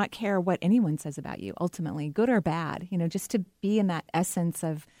not care what anyone says about you, ultimately, good or bad. Just to be in that essence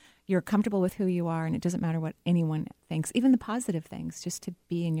of you're comfortable with who you are, and it doesn't matter what anyone thinks, even the positive things, just to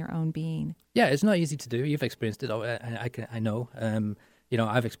be in your own being. Yeah, it's not easy to do. You've experienced it. I know.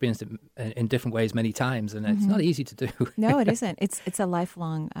 I've experienced it in different ways many times, and it's not easy to do. No, it isn't. It's a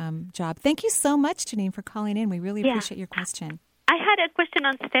lifelong job. Thank you so much, Janine, for calling in. We really appreciate your question. I had a question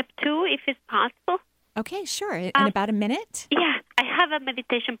on step 2, if it's possible. Okay, sure. In about a minute? Yeah, I have a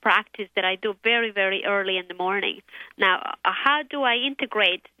meditation practice that I do very, very early in the morning. Now, how do I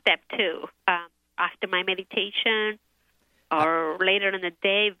integrate step 2? After my meditation or later in the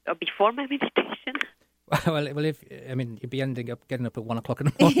day or before my meditation? Well, you'd be ending up getting up at 1 o'clock in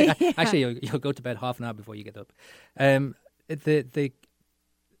the morning. Yeah. Actually, you'll go to bed half an hour before you get up. The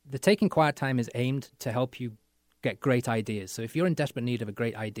taking quiet time is aimed to help you get great ideas. So if you're in desperate need of a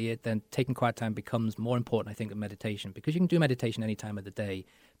great idea, then taking quiet time becomes more important, I think, than meditation, because you can do meditation any time of the day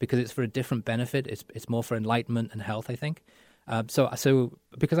because it's for a different benefit. It's more for enlightenment and health, I think. So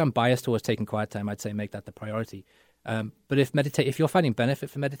because I'm biased towards taking quiet time, I'd say make that the priority. But if you're finding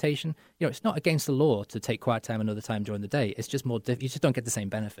benefit from meditation, it's not against the law to take quiet time another time during the day. It's just you just don't get the same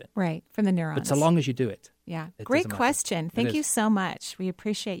benefit. Right, from the neurons. But so long as you do it. Yeah, great question. Thank you so much. We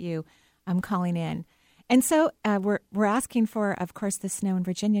appreciate you calling in. And so we're asking for, of course, the snow in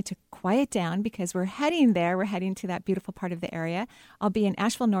Virginia to quiet down because we're heading there. We're heading to that beautiful part of the area. I'll be in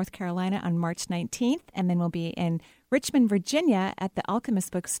Asheville, North Carolina on March 19th, and then we'll be in Richmond, Virginia at the Alchemist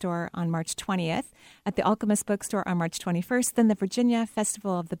Bookstore on March 20th, at the Alchemist Bookstore on March 21st, then the Virginia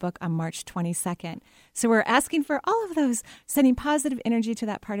Festival of the Book on March 22nd. So we're asking for all of those, sending positive energy to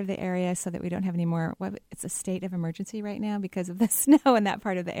that part of the area so that we don't have any more, it's a state of emergency right now because of the snow in that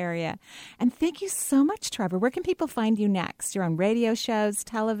part of the area. And thank you so much, Trevor. Where can people find you next? You're on radio shows,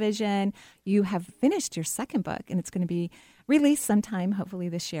 television. You have finished your second book, and it's going to be release sometime, hopefully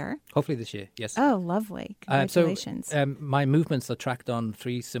this year. Hopefully this year, yes. Oh, lovely. Congratulations. My movements are tracked on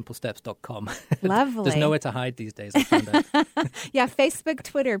 3simplesteps.com. Lovely. There's nowhere to hide these days, I found out. Yeah, Facebook,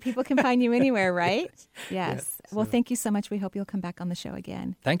 Twitter. People can find you anywhere, right? Yes. Yeah, well, thank you so much. We hope you'll come back on the show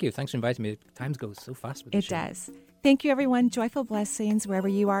again. Thank you. Thanks for inviting me. Time goes so fast with this show. It does. Thank you, everyone. Joyful blessings wherever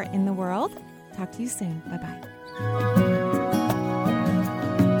you are in the world. Talk to you soon. Bye-bye.